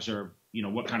dogs or,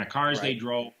 what kind of cars they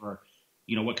drove or,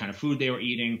 what kind of food they were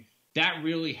eating. That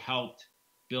really helped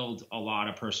build a lot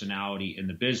of personality in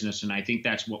the business. And I think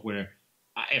that's what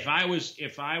if I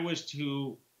was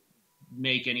to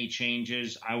make any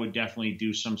changes, I would definitely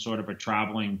do some sort of a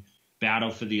traveling Battle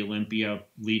for the Olympia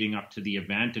leading up to the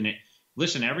event. And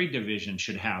every division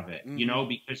should have it,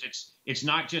 because it's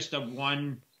not just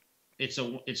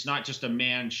it's not just a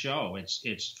man show.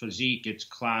 It's physique, it's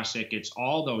classic, it's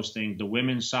all those things. The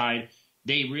women's side,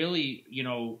 they really,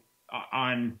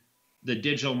 on the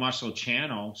Digital Muscle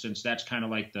channel, since that's kind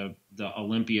of like the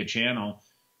Olympia channel,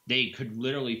 they could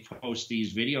literally post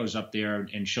these videos up there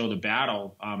and show the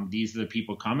battle. These are the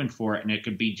people coming for it. And it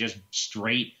could be just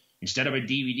straight, instead of a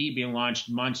DVD being launched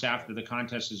months after the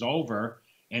contest is over,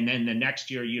 and then the next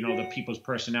year, the people's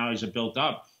personalities are built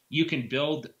up. You can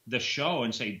build the show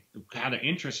and say, gather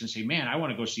interest and say, man, I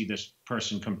want to go see this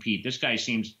person compete. This guy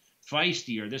seems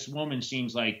feisty, or this woman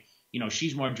seems like,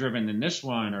 she's more driven than this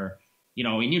one, or,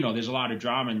 there's a lot of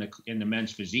drama in the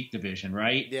men's physique division,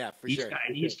 right? Yeah, for sure.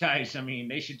 These guys, I mean,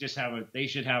 they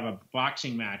should have a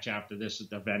boxing match after this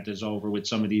event is over with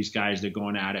some of these guys that are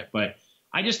going at it. But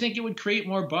I just think it would create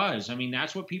more buzz. I mean,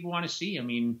 that's what people want to see. I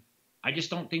mean, I just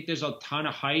don't think there's a ton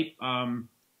of hype.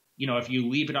 If you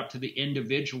leave it up to the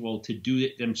individual to do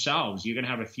it themselves, you're going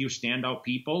to have a few standout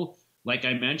people, like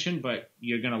I mentioned, but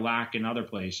you're going to lack in other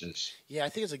places. Yeah, I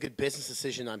think it's a good business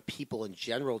decision on people in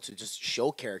general to just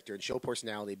show character and show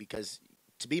personality, because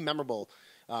to be memorable,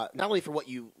 not only for what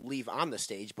you leave on the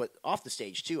stage, but off the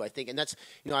stage too, I think. And that's,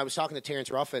 I was talking to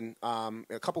Terrence Ruffin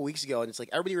a couple weeks ago, and it's like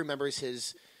everybody remembers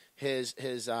his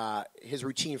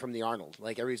routine from the Arnold.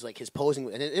 Like, everybody's like his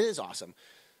posing, and it is awesome.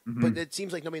 Mm-hmm. But it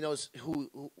seems like nobody knows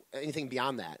who anything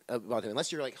beyond that about him,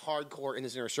 unless you're like hardcore in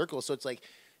his inner circle. So it's like,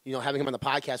 having him on the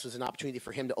podcast was an opportunity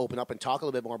for him to open up and talk a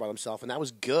little bit more about himself, and that was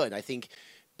good. I think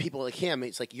people like him,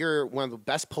 it's like you're one of the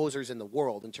best posers in the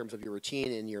world in terms of your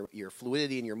routine and your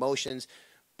fluidity and your motions,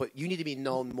 but you need to be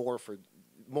known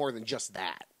more than just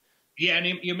that. Yeah,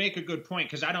 and you make a good point,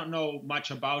 because I don't know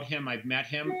much about him. I've met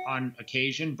him on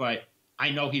occasion, but I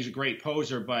know he's a great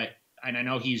poser, and I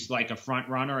know he's like a front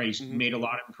runner. He's made a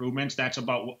lot of improvements. That's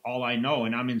about all I know,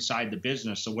 and I'm inside the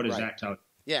business. So what does that tell you?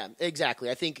 Yeah,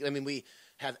 exactly. We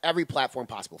have every platform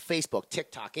possible: Facebook,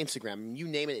 TikTok, Instagram. You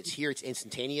name it, it's here. It's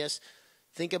instantaneous.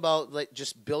 Think about like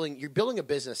just building. You're building a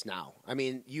business now. I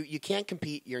mean, you can't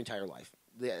compete your entire life.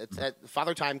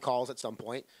 Father Time calls at some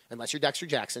point, unless you're Dexter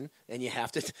Jackson, and you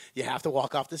have to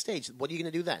walk off the stage. What are you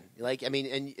going to do then? Like, I mean,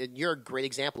 and you're a great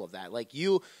example of that. Like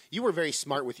you were very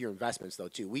smart with your investments though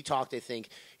too. We talked, I think,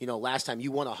 last time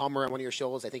you won a Hummer on one of your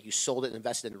shows. I think you sold it and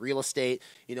invested in real estate,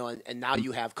 and now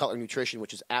you have Cutler Nutrition,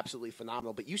 which is absolutely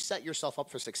phenomenal. But you set yourself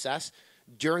up for success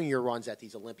during your runs at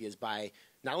these Olympias by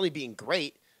not only being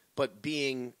great, but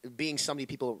being somebody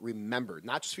people remembered,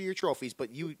 not just for your trophies,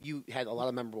 but you had a lot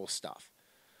of memorable stuff.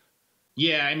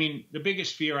 Yeah, I mean, the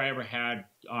biggest fear I ever had,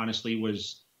 honestly,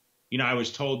 was, I was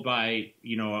told by,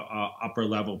 a upper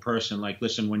level person, like,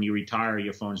 listen, when you retire,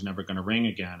 your phone's never going to ring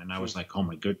again. And I was like, oh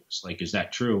my goodness, like, is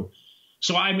that true?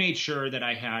 So I made sure that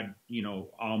I had,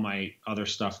 all my other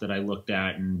stuff that I looked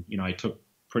at, and, I took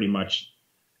pretty much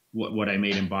what I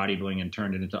made in bodybuilding and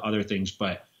turned it into other things.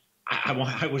 But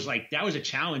I was like, that was a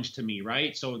challenge to me,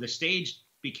 right? So the stage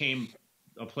became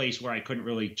a place where I couldn't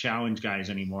really challenge guys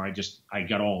anymore. I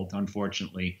got old,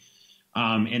 unfortunately.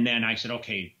 And then I said,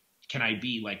 okay, can I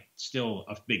be like still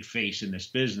a big face in this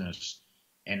business?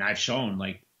 And I've shown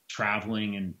like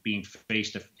traveling and being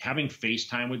having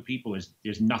FaceTime with people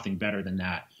there's nothing better than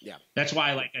that. Yeah. That's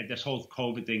why like this whole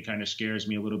COVID thing kind of scares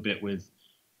me a little bit with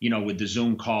the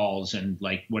Zoom calls and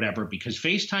like whatever, because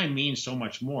FaceTime means so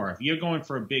much more. If you're going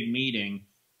for a big meeting,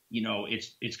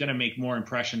 it's going to make more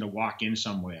impression to walk in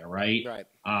somewhere, right? Right.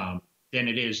 Than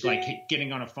it is like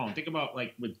getting on a phone. Think about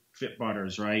like with Fit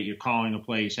Butters, right? You're calling a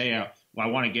place. Hey, I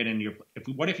want to get into your.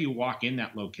 What if you walk in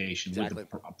that location with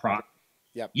a product?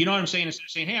 Yep. You know what I'm saying? Instead of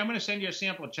saying, hey, I'm going to send you a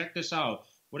sample. Check this out.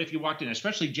 What if you walked in,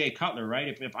 especially Jay Cutler,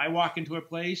 right? If I walk into a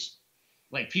place,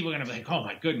 like people are going to be like, oh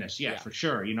my goodness, yeah, for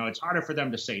sure. It's harder for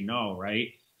them to say no, right?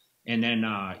 And then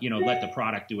let the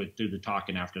product do the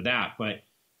talking after that, but.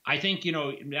 I think,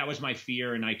 that was my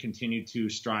fear, and I continue to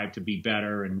strive to be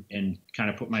better and kind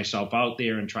of put myself out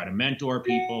there and try to mentor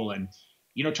people and,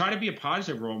 try to be a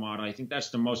positive role model. I think that's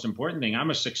the most important thing.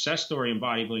 I'm a success story in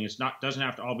bodybuilding. Doesn't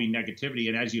have to all be negativity.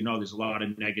 And as you know, there's a lot of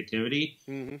negativity.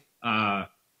 Mm-hmm.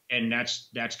 And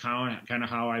that's kind of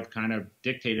how I've kind of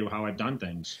dictated how I've done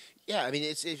things. Yeah. I mean,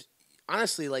 it's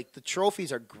honestly like the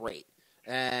trophies are great.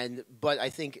 But I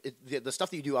think the stuff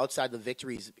that you do outside the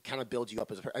victories kind of builds you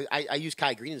up. I use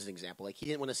Kai Green as an example. Like he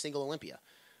didn't win a single Olympia,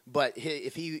 but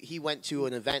if he went to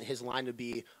an event, his line would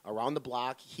be around the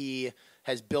block. He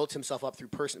has built himself up through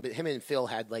person. But him and Phil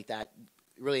had like that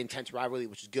really intense rivalry,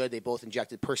 which is good. They both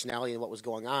injected personality in what was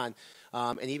going on.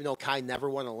 And even though Kai never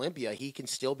won an Olympia, he can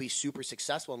still be super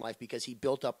successful in life because he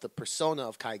built up the persona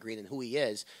of Kai Green and who he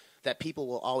is. That people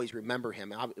will always remember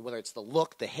him, whether it's the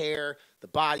look, the hair, the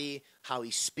body, how he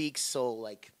speaks so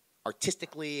like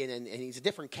artistically, and he's a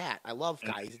different cat. I love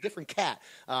Kai. He's a different cat.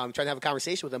 Trying to have a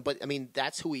conversation with him, but I mean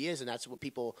that's who he is, and that's what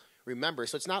people remember.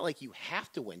 So it's not like you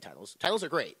have to win titles. Titles are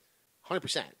great,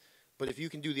 100%. But if you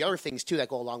can do the other things too that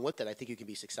go along with that, I think you can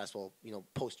be successful.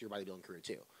 Post your bodybuilding career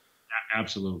too.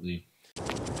 Absolutely.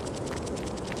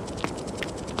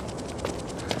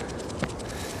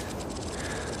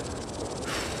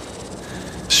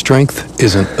 Strength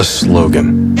isn't a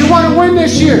slogan. You want to win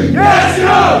this year? Yes,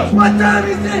 no! What time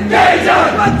is it? Game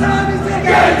time! What time is it?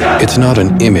 Game time! It's not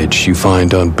an image you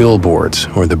find on billboards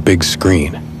or the big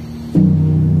screen.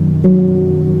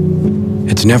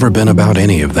 It's never been about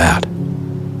any of that.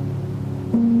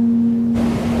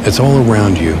 It's all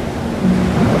around you,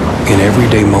 in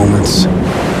everyday moments,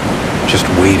 just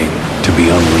waiting to be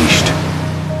unleashed.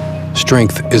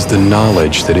 Strength is the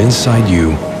knowledge that inside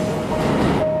you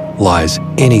lies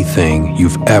anything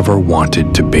you've ever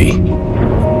wanted to be.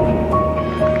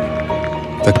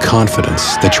 The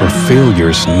confidence that your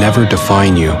failures never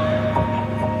define you.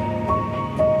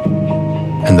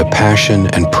 And the passion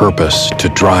and purpose to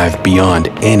drive beyond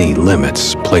any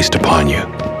limits placed upon you.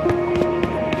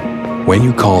 When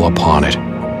you call upon it,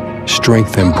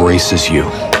 strength embraces you,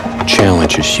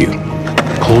 challenges you,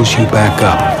 pulls you back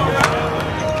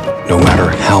up, no matter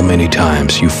how many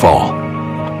times you fall.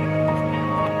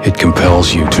 It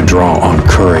compels you to draw on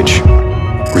courage,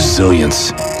 resilience,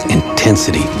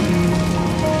 intensity,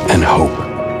 and hope,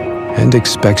 and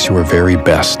expects your very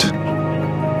best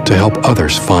to help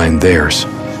others find theirs.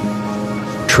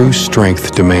 True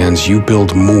strength demands you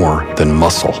build more than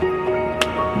muscle.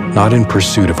 Not in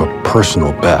pursuit of a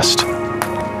personal best,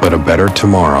 but a better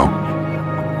tomorrow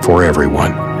for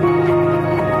everyone.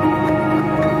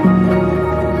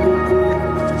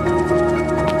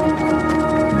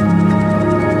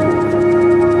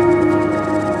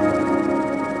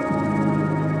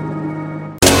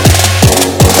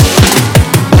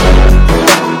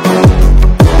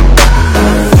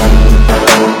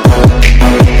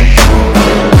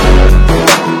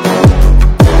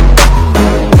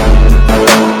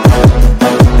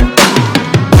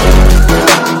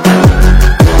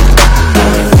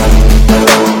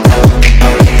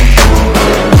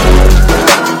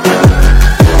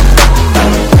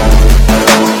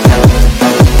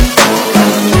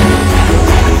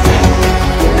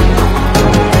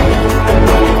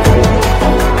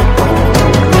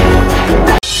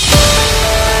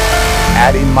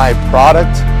 Adding my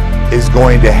product is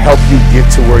going to help you get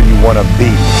to where you want to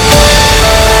be.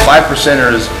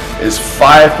 5%ers is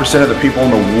 5% of the people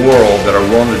in the world that are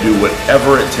willing to do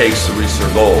whatever it takes to reach their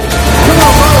goals.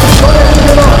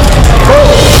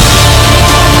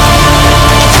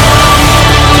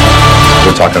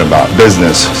 We're talking about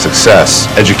business,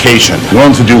 success, education,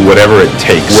 willing to do whatever it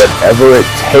takes. Whatever it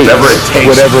takes. Whatever it takes.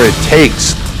 Whatever it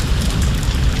takes.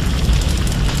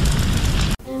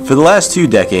 For the last 2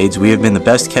 decades, we have been the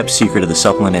best kept secret of the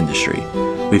supplement industry.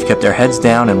 We've kept our heads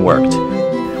down and worked.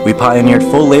 We pioneered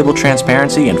full label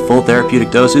transparency and full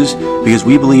therapeutic doses because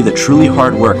we believe that truly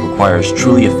hard work requires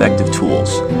truly effective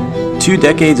tools. 2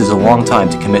 decades is a long time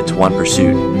to commit to one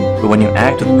pursuit, but when you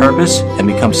act with purpose and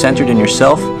become centered in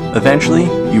yourself, eventually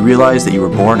you realize that you were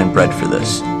born and bred for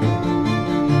this.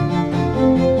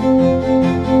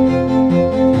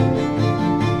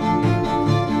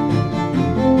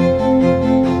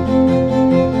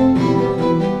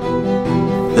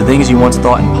 The things you once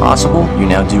thought impossible, you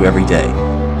now do every day.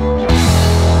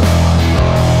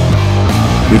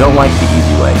 We don't like the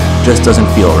easy way, it just doesn't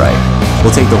feel right.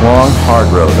 We'll take the long,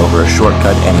 hard road over a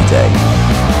shortcut any day.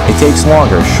 It takes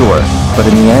longer, sure, but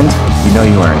in the end, you know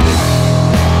you earned it.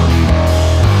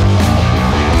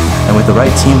 And with the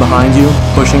right team behind you,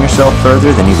 pushing yourself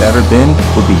further than you've ever been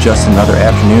will be just another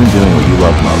afternoon doing what you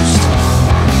love most.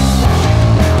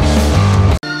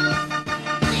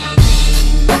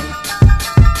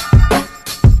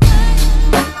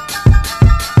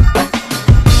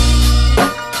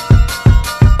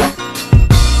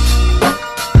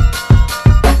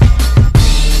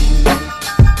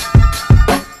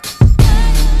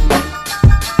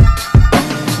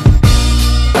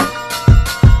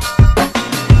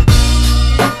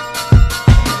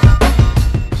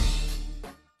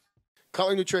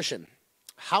 Cutler Nutrition,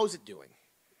 how's it doing?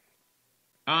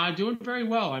 Doing very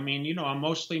well. I mean, you know,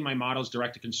 my model's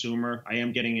direct to consumer. I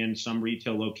am getting in some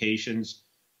retail locations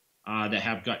that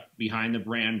have got behind the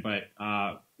brand, but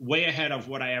way ahead of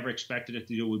what I ever expected it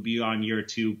to do would be on year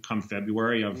 2 come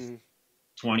February of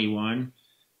 21.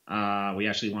 We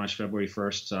actually launched February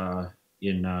 1st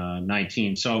in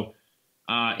 19. So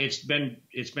it's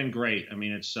been great. I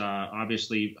mean, it's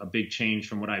obviously a big change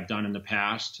from what I've done in the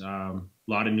past. A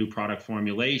lot of new product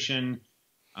formulation.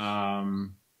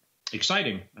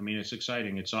 Exciting. I mean, it's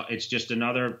exciting. It's just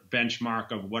another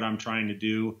benchmark of what I'm trying to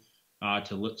do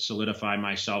to solidify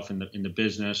myself in the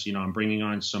business. You know, I'm bringing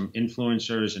on some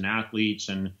influencers and athletes,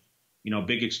 and you know,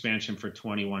 big expansion for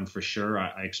 21 for sure.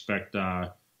 I expect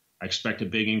a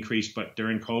big increase, but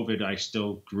during COVID, I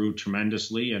still grew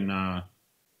tremendously, and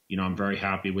you know, I'm very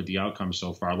happy with the outcome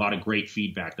so far. A lot of great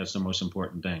feedback. That's the most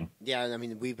important thing. Yeah, I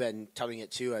mean, we've been touting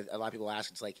it too. A lot of people ask,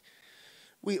 it's like,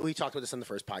 we talked about this on the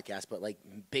first podcast, but like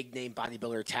big name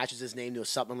bodybuilder attaches his name to a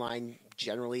supplement line.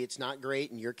 Generally, it's not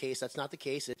great. In your case, that's not the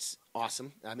case. It's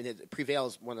awesome. I mean, it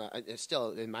prevails it's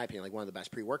still, in my opinion, like one of the best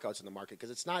pre-workouts in the market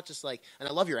because it's not just like, and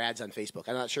I love your ads on Facebook.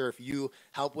 I'm not sure if you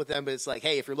help with them, but it's like,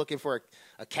 hey, if you're looking for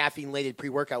a caffeine-laden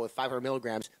pre-workout with 500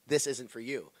 milligrams, this isn't for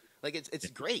you. Like, it's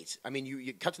great. I mean,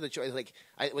 you cut to the choice, like,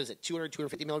 what is it, 200,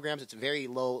 250 milligrams? It's very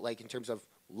low, like, in terms of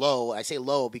low. I say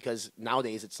low because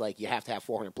nowadays it's like you have to have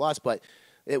 400 plus, but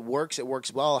it works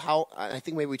well. I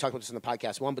think maybe we talked about this in the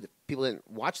podcast one, but people didn't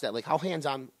watch that. Like, how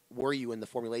hands-on were you in the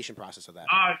formulation process of that?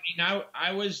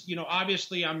 I was, you know,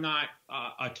 obviously I'm not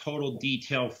a total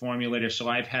detail formulator, so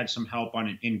I've had some help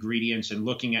on ingredients and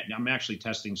I'm actually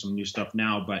testing some new stuff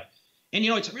now, and, you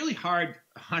know, it's really hard,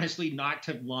 honestly, not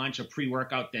to launch a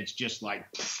pre-workout that's just like,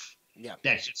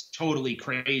 that's just totally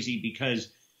crazy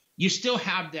because you still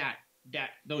have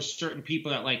those certain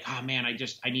people that like, oh man,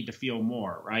 I need to feel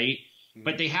more, right? Mm-hmm.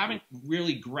 But they haven't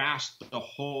really grasped the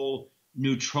whole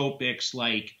nootropics,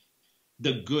 like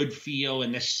the good feel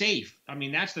and the safe. I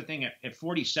mean, that's the thing at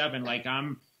 47, like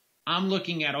I'm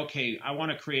looking at, okay, I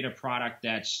want to create a product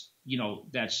that's,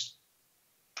 that's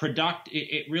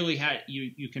it really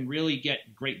you can really get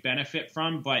great benefit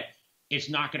from, but it's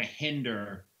not going to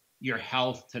hinder your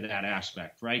health to that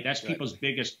aspect, right? That's people's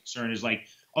biggest concern is like,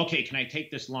 okay, can I take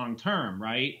this long term,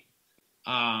 right?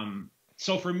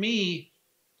 So for me,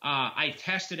 I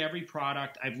tested every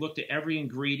product. I've looked at every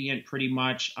ingredient pretty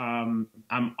much. I'm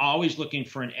always looking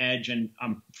for an edge, and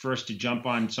I'm first to jump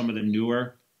on some of the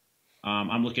newer.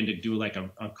 I'm looking to do like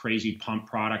a crazy pump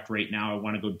product right now. I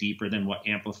want to go deeper than what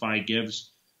Amplify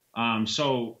gives.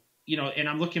 So, and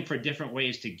I'm looking for different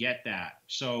ways to get that.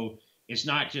 So it's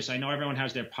not just, I know everyone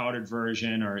has their powdered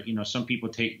version, or, some people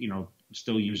take,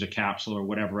 still use a capsule or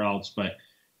whatever else, but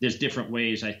there's different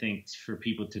ways, I think, for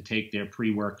people to take their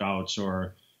pre-workouts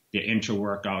or their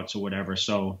intra-workouts or whatever.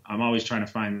 So I'm always trying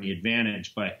to find the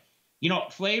advantage. But,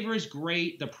 flavor is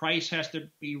great. The price has to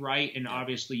be right. And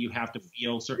obviously you have to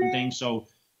feel certain things. So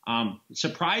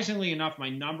surprisingly enough, my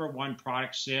number one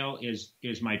product sale is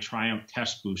my Triumph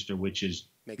Test Booster, which is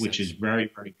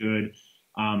very, very good.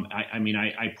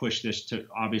 I push this to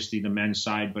obviously the men's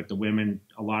side, but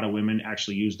a lot of women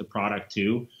actually use the product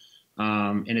too.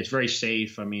 And it's very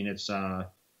safe. I mean,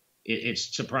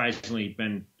 it's surprisingly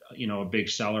been, a big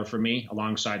seller for me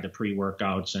alongside the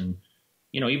pre-workouts and,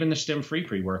 even the stim-free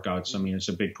pre-workouts. I mean, it's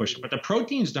a big push, but the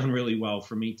protein's done really well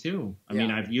for me too. I mean,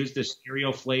 I've used this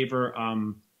cereal flavor,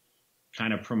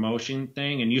 kind of promotion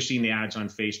thing, and you've seen the ads on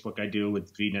Facebook I do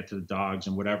with feeding it to the dogs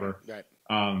and whatever. Right.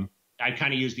 I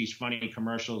kind of use these funny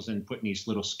commercials and putting these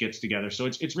little skits together. So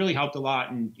it's really helped a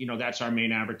lot. And, that's our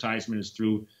main advertisement is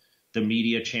through the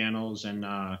media channels. And,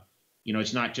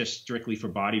 it's not just strictly for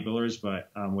bodybuilders,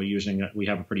 but we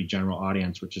have a pretty general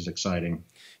audience, which is exciting.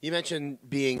 You mentioned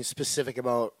being specific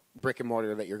about brick and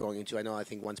mortar that you're going into. I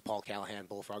think once Paul Callahan,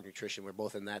 Bullfrog Nutrition, we're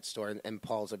both in that store, and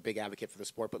Paul's a big advocate for the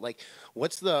sport. But like,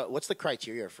 what's the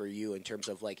criteria for you in terms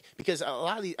of like, because a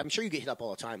lot of I'm sure you get hit up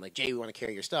all the time, like, Jay, we want to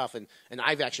carry your stuff, and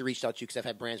I've actually reached out to you because I've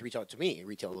had brands reach out to me in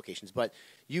retail locations, but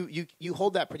you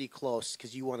hold that pretty close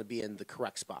because you want to be in the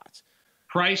correct spots.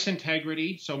 Price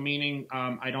integrity, so meaning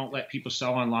I don't let people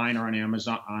sell online or on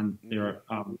Amazon.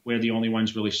 We're the only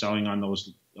ones really selling on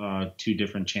those two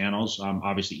different channels,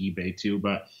 obviously eBay too,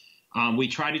 but we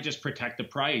try to just protect the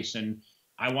price. And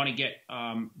I want to get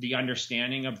the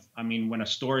understanding of, when a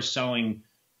store is selling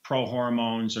pro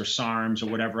hormones or SARMs or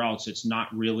whatever else, it's not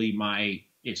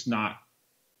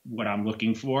what I'm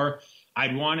looking for.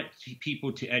 I'd want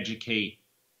people to educate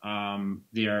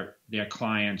their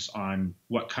clients on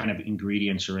what kind of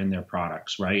ingredients are in their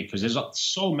products, right? Because there's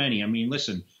so many.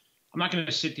 Listen, I'm not going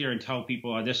to sit there and tell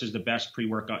people, this is the best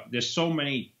pre-workout. There's so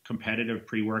many competitive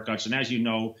pre-workouts. And as you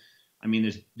know,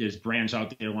 there's brands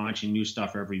out there launching new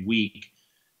stuff every week.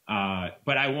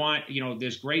 But I want,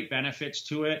 there's great benefits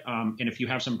to it. And if you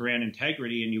have some brand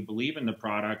integrity and you believe in the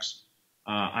products,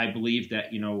 I believe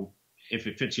that, if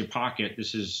it fits your pocket,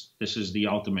 this is the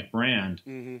ultimate brand.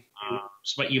 Mm-hmm.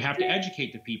 But you have to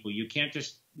educate the people. You can't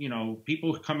just,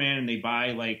 people come in and they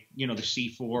buy like, the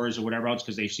C4s or whatever else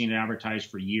because they've seen it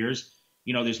advertised for years.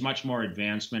 There's much more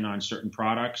advancement on certain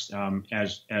products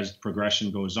as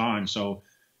progression goes on. So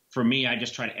for me, I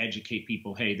just try to educate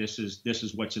people. Hey, this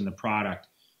is what's in the product.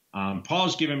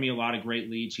 Paul's given me a lot of great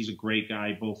leads. He's a great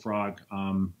guy, Bullfrog.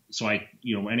 So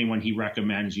anyone he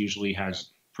recommends usually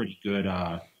has pretty good,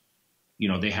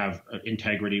 they have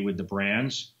integrity with the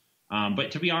brands.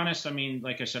 But to be honest,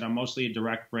 like I said, I'm mostly a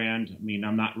direct brand.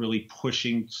 I'm not really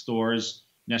pushing stores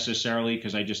necessarily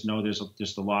because I just know there's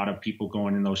just a lot of people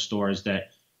going in those stores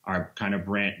that are kind of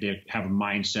they have a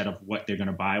mindset of what they're going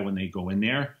to buy when they go in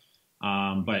there.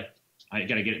 But I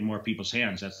got to get it in more people's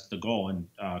hands. That's the goal.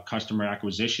 And customer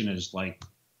acquisition is like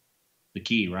the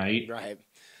key, right? Right.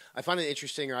 I find it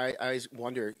interesting, or I always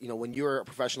wonder, when you're a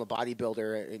professional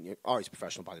bodybuilder, and you're always a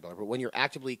professional bodybuilder, but when you're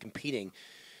actively competing,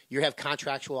 you have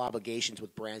contractual obligations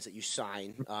with brands that you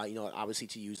sign, obviously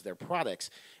to use their products.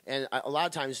 And a lot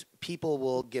of times people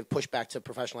will give pushback to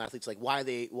professional athletes, like why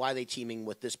are they teaming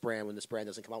with this brand when this brand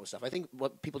doesn't come out with stuff? I think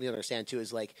what people need to understand too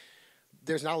is like,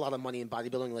 there's not a lot of money in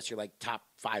bodybuilding unless you're like top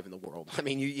 5 in the world.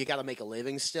 You got to make a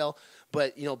living still.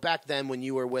 But, back then when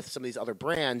you were with some of these other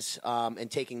brands and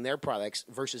taking their products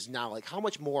versus now, like how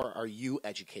much more are you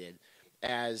educated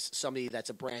as somebody that's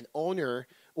a brand owner,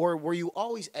 or were you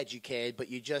always educated, but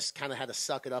you just kind of had to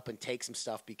suck it up and take some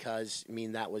stuff because,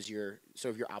 that was your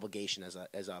sort of your obligation as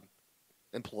a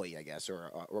employee, I guess,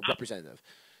 or a representative?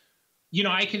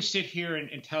 I can sit here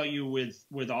and tell you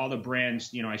with all the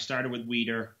brands, I started with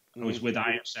Weider. I was with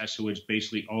ISS, who was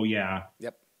basically, oh, yeah.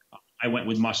 Yep. I went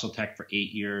with Muscle Tech for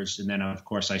 8 years. And then, of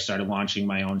course, I started launching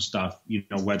my own stuff,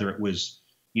 whether it was,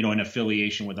 an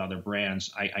affiliation with other brands.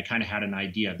 I kind of had an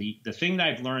idea. The thing that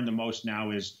I've learned the most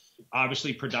now is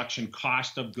obviously production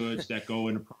cost of goods that go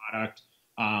in a product,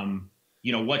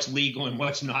 what's legal and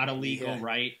what's not illegal,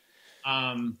 right?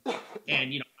 And,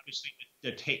 obviously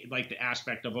the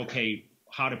aspect of, okay,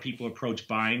 how do people approach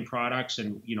buying products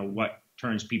and, what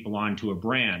turns people on to a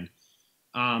brand.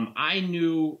 I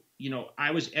knew,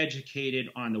 I was educated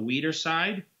on the weeder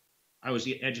side. I was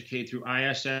educated through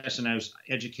ISS, and I was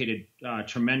educated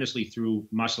tremendously through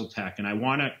Muscle Tech. And I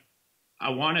want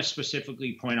to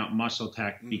specifically point out Muscle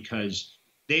Tech because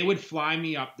they would fly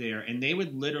me up there, and they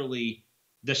would literally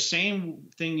the same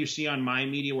thing you see on my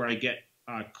media where I get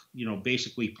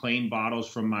basically plain bottles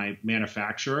from my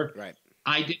manufacturer. Right.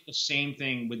 I did the same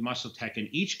thing with Muscle Tech, and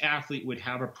each athlete would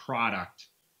have a product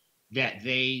that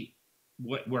they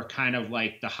were kind of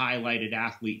like the highlighted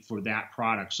athlete for that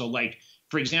product. So, like,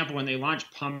 for example, when they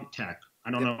launched Pump Tech, I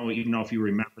don't know if you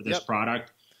remember this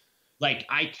product. Like,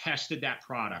 I tested that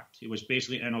product. It was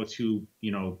basically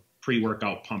NO2,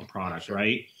 pre-workout pump product,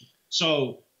 right?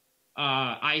 So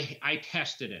I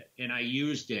tested it and I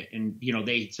used it, and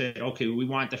they said, okay, we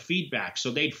want the feedback.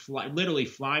 So they'd literally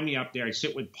fly me up there. I'd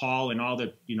sit with Paul and all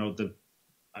the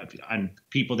and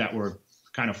people that were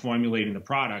kind of formulating the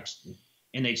products,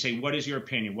 and they'd say, what is your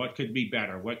opinion? What could be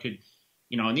better? What could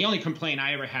and the only complaint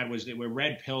I ever had was they were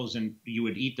red pills, and you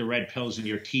would eat the red pills and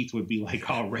your teeth would be like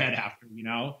all red after,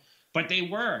 but they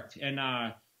worked. And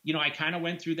I kind of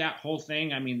went through that whole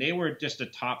thing. I mean, they were just a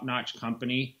top-notch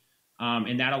company.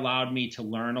 And that allowed me to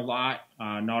learn a lot,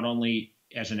 not only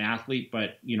as an athlete,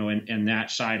 but, in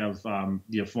that side of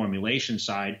the formulation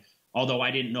side. Although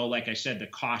I didn't know, like I said, the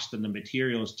cost and the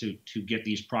materials to get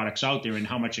these products out there and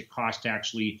how much it costs to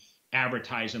actually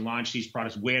advertise and launch these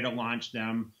products, where to launch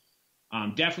them.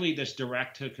 Definitely this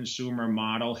direct-to-consumer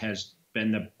model has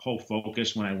been the whole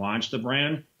focus when I launched the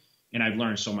brand. And I've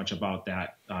learned so much about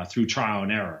that through trial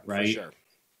and error, right? For sure.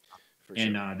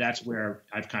 And that's where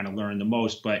I've kind of learned the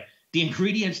most. But the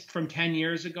ingredients from 10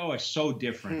 years ago are so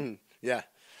different. Yeah,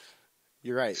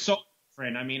 you're right. So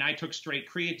different. I mean, I took straight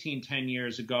creatine 10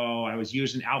 years ago. I was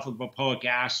using alpha-lipoic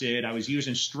acid. I was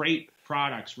using straight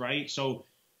products, right? So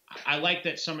I like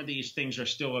that some of these things are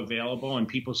still available, and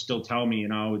people still tell me,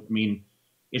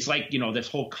 it's like, this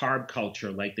whole carb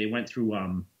culture. Like, they went through,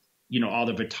 all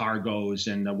the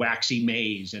Vitargos and the Waxy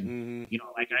Maize. And,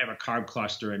 like, I have a carb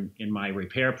cluster in my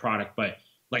repair product, but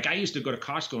like, I used to go to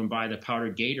Costco and buy the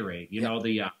powdered Gatorade,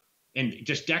 and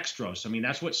just dextrose. I mean,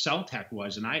 that's what Cell-Tech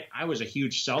was. And I was a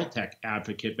huge Cell-Tech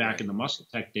advocate back in the Muscle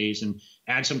Tech days, and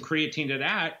add some creatine to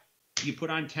that, you put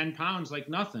on 10 pounds like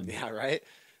nothing. Yeah, right?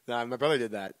 No, my brother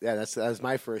did that. Yeah, that was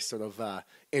my first sort of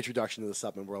introduction to the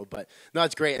supplement world. But no,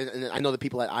 it's great. And I know the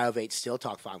people at iOvate still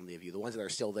talk fondly of you. The ones that are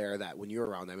still there, that when you're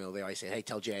around them, they always say, hey,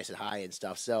 tell Jay I said hi and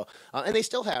stuff. So, and they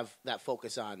still have that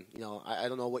focus on, I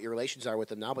don't know what your relations are with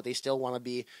them now, but they still want to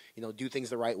be, do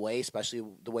things the right way, especially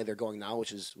the way they're going now,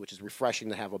 which is refreshing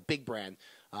to have a big brand,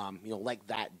 like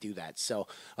that do that. So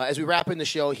as we wrap in the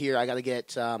show here, I got to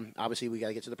get, obviously we got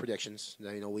to get to the predictions.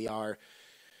 We are,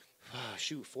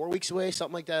 4 weeks away,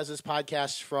 something like that, as this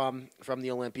podcast from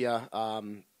the Olympia.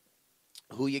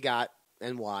 Who you got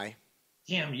and why?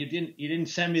 Damn, you didn't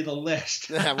send me the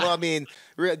list. Well, I mean,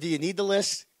 do you need the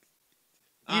list?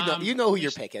 You know who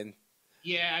you're picking.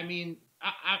 Yeah, I mean,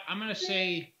 I'm gonna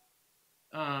say,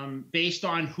 based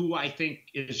on who I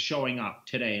think is showing up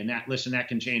today, and that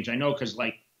can change. I know because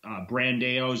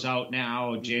Brandeo's out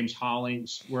now, James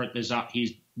Hollingsworth is out.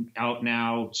 He's out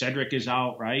now. Cedric is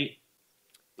out, right?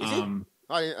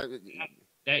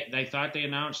 They thought they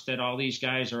announced that all these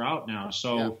guys are out now.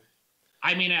 So, yeah.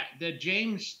 I mean, the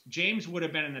James would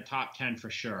have been in the top 10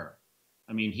 for sure.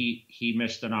 I mean, he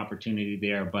missed an opportunity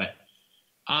there, but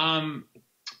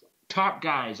top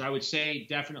guys, I would say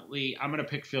definitely I'm going to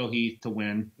pick Phil Heath to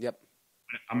win. Yep.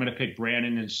 I'm going to pick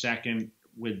Brandon in second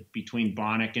between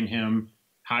Bonnick and him.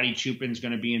 Hadi Chupin's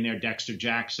going to be in there. Dexter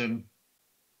Jackson.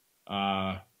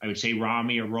 I would say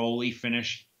Rami or Roley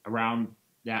finish around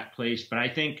that place, but I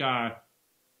think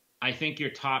your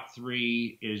top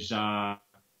three is going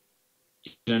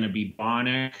to be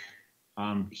Bonnick,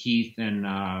 Heath,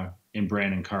 and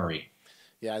Brandon Curry.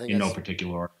 Yeah, I think in no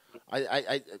particular order.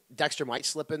 I Dexter might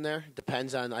slip in there.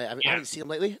 Depends on I haven't seen him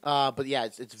lately, but yeah,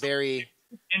 it's very.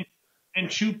 And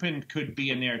Chupin could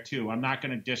be in there too. I'm not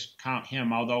going to discount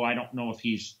him, although I don't know if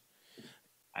he's.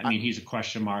 I mean, he's a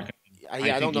question mark.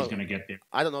 I think he's going to get there.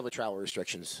 I don't know the travel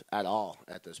restrictions at all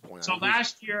at this point. So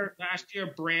last year,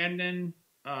 Brandon,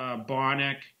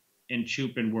 Bonnick, and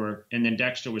Chupin were, and then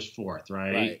Dexter was fourth,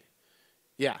 right? Right.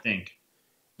 Yeah. I think.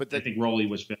 But I think Rolly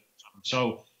was fifth.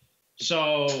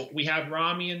 So we have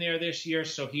Rami in there this year,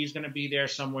 so he's going to be there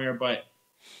somewhere. But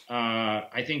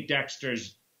I think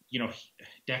Dexter's,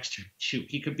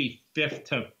 he could be fifth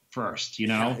to first,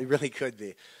 Yeah, he really could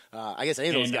be. I guess any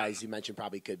of those guys you mentioned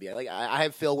probably could be. I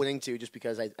have Phil winning too, just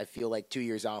because I feel like 2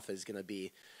 years off is going to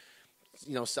be,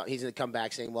 so he's going to come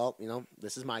back saying, well,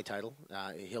 this is my title.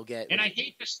 He'll get. And I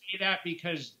hate to say that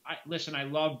because I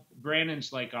love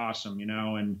Brandon's awesome,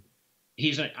 and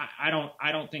he's I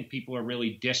don't think people are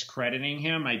really discrediting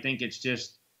him. I think it's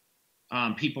just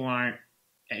people aren't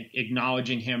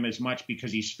acknowledging him as much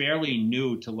because he's fairly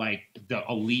new to the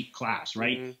elite class,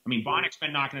 right? Mm-hmm. I mean, Bonnick's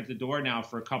been knocking at the door now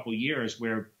for a couple years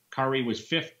where Curry was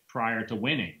fifth prior to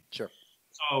winning. Sure.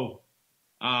 So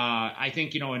I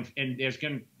think, and there's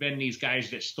been these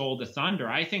guys that stole the thunder.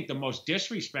 I think the most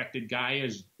disrespected guy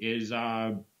is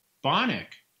Bonnick,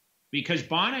 because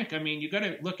Bonnick, I mean, you got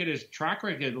to look at his track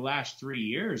record the last 3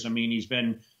 years. I mean, he's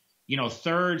been,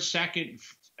 third, second,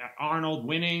 Arnold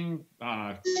winning,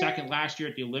 second last year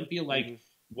at the Olympia.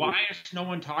 Why is no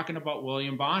one talking about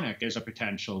William Bonnick as a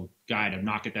potential guy to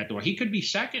knock at that door? He could be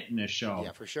second in this show.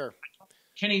 Yeah, for sure.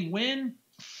 Can he win?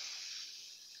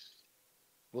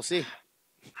 We'll see.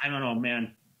 I don't know,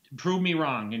 man. Prove me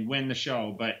wrong and win the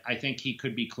show, but I think he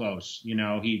could be close.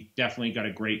 He definitely got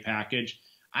a great package.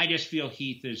 I just feel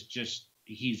Heath is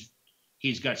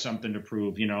he's got something to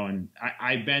prove, and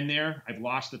I've been there. I've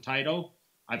lost the title.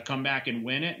 I've come back and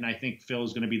win it, and I think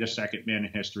Phil's going to be the second man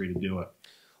in history to do it.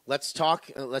 Let's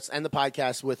end the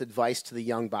podcast with advice to the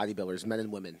young bodybuilders, men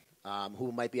and women,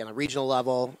 who might be on a regional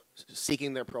level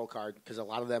seeking their pro card, because a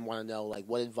lot of them want to know,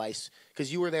 what advice,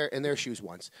 because you were there in their shoes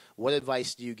once. What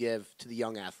advice do you give to the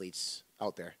young athletes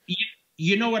out there?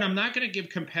 You know what? I'm not going to give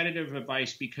competitive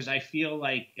advice because I feel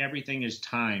like everything is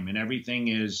time and everything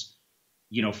is,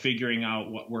 figuring out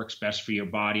what works best for your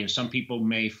body. And some people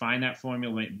may find that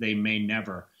formula, they may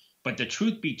never. But the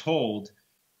truth be told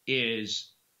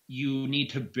is you need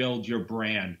to build your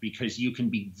brand, because you can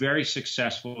be very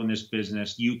successful in this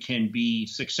business. You can be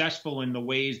successful in the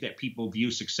ways that people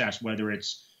view success, whether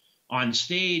it's on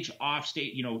stage, off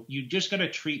stage. You just got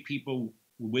to treat people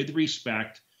with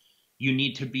respect. You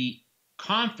need to be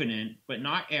confident, but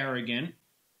not arrogant.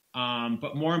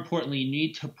 But more importantly, you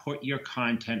need to put your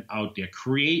content out there.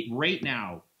 Create right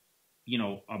now,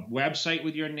 a website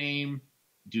with your name,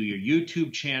 do your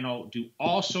YouTube channel, do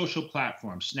all social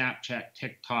platforms, Snapchat,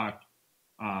 TikTok,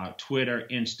 Twitter,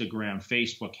 Instagram,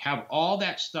 Facebook, have all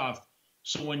that stuff.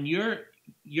 So when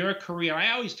your career,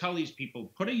 I always tell these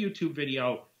people, put a YouTube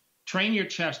video, train your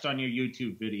chest on your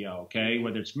YouTube video, okay?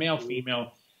 Whether it's male,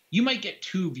 female, you might get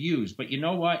 2 views, but you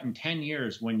know what? In 10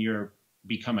 years, when you're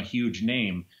become a huge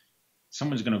name,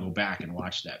 someone's going to go back and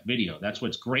watch that video. That's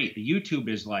what's great. The YouTube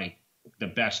is the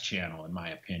best channel, in my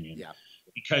opinion. Yeah.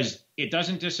 Because it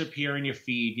doesn't disappear in your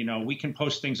feed. We can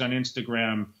post things on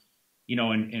Instagram,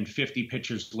 and 50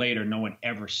 pictures later, no one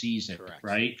ever sees it. Correct.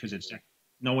 Right? Because it's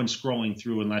no one's scrolling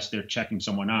through unless they're checking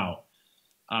someone out.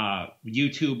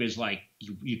 YouTube is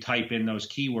you type in those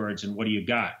keywords and what do you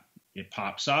got? It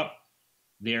pops up.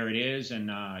 There it is. And,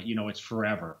 it's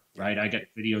forever. Right? I got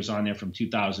videos on there from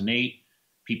 2008.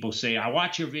 People say, I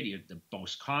watch your video. The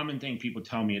most common thing people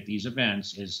tell me at these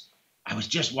events is, I was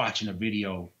just watching a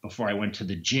video before I went to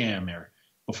the gym or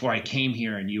before I came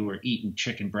here and you were eating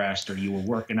chicken breast or you were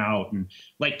working out. And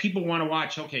people want to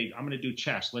watch, okay, I'm going to do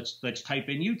chest. Let's type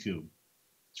in YouTube.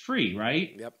 It's free,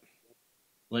 right? Yep.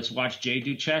 Let's watch Jay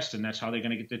do chest. And that's how they're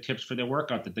going to get the tips for their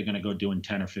workout that they're going to go do in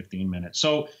 10 or 15 minutes.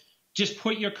 So just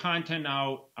put your content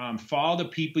out, follow the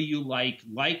people you like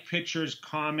pictures,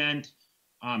 comment,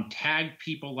 tag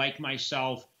people like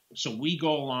myself. So we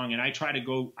go along and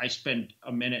I spend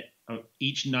a minute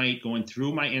each night going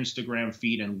through my Instagram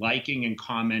feed and liking and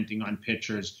commenting on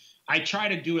pictures. I try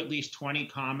to do at least 20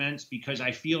 comments because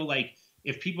I feel like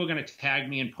if people are going to tag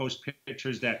me and post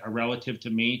pictures that are relative to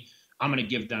me, I'm going to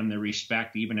give them the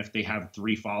respect, even if they have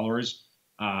 3 followers.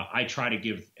 I try to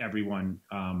give everyone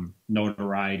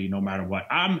notoriety no matter what.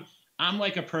 I'm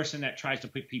like a person that tries to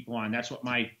put people on. That's what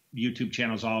my YouTube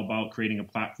channel is all about, creating a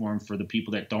platform for the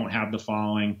people that don't have the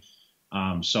following.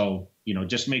 So,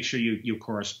 just make sure you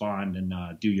correspond and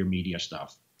do your media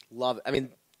stuff. Love it. I mean,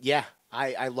 yeah,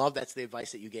 I love that's the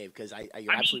advice that you gave because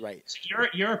you're absolutely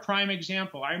right. You're a prime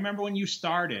example. I remember when you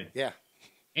started. Yeah.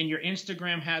 And your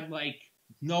Instagram had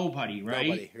nobody, right?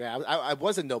 Nobody. Yeah, I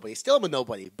wasn't nobody. Still am a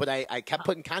nobody, but I kept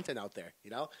putting content out there,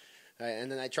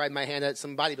 And then I tried my hand at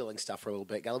some bodybuilding stuff for a little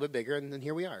bit, got a little bit bigger, and then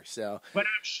here we are. So, but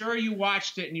I'm sure you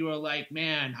watched it and you were like,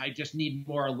 man, I just need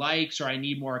more likes or I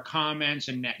need more comments,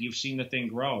 and that you've seen the thing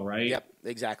grow, right? Yep,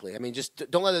 exactly. I mean,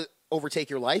 just don't let it overtake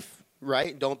your life,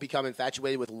 right? Don't become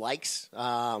infatuated with likes.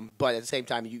 But at the same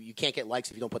time, you can't get likes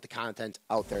if you don't put the content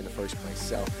out there in the first place.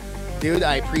 So, dude,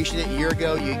 I appreciate it. A year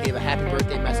ago, you gave a happy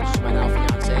birthday message to my now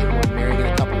fiance. We're married in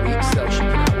a couple weeks, so she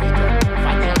cannot wait to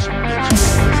finally actually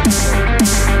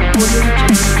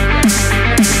meet you.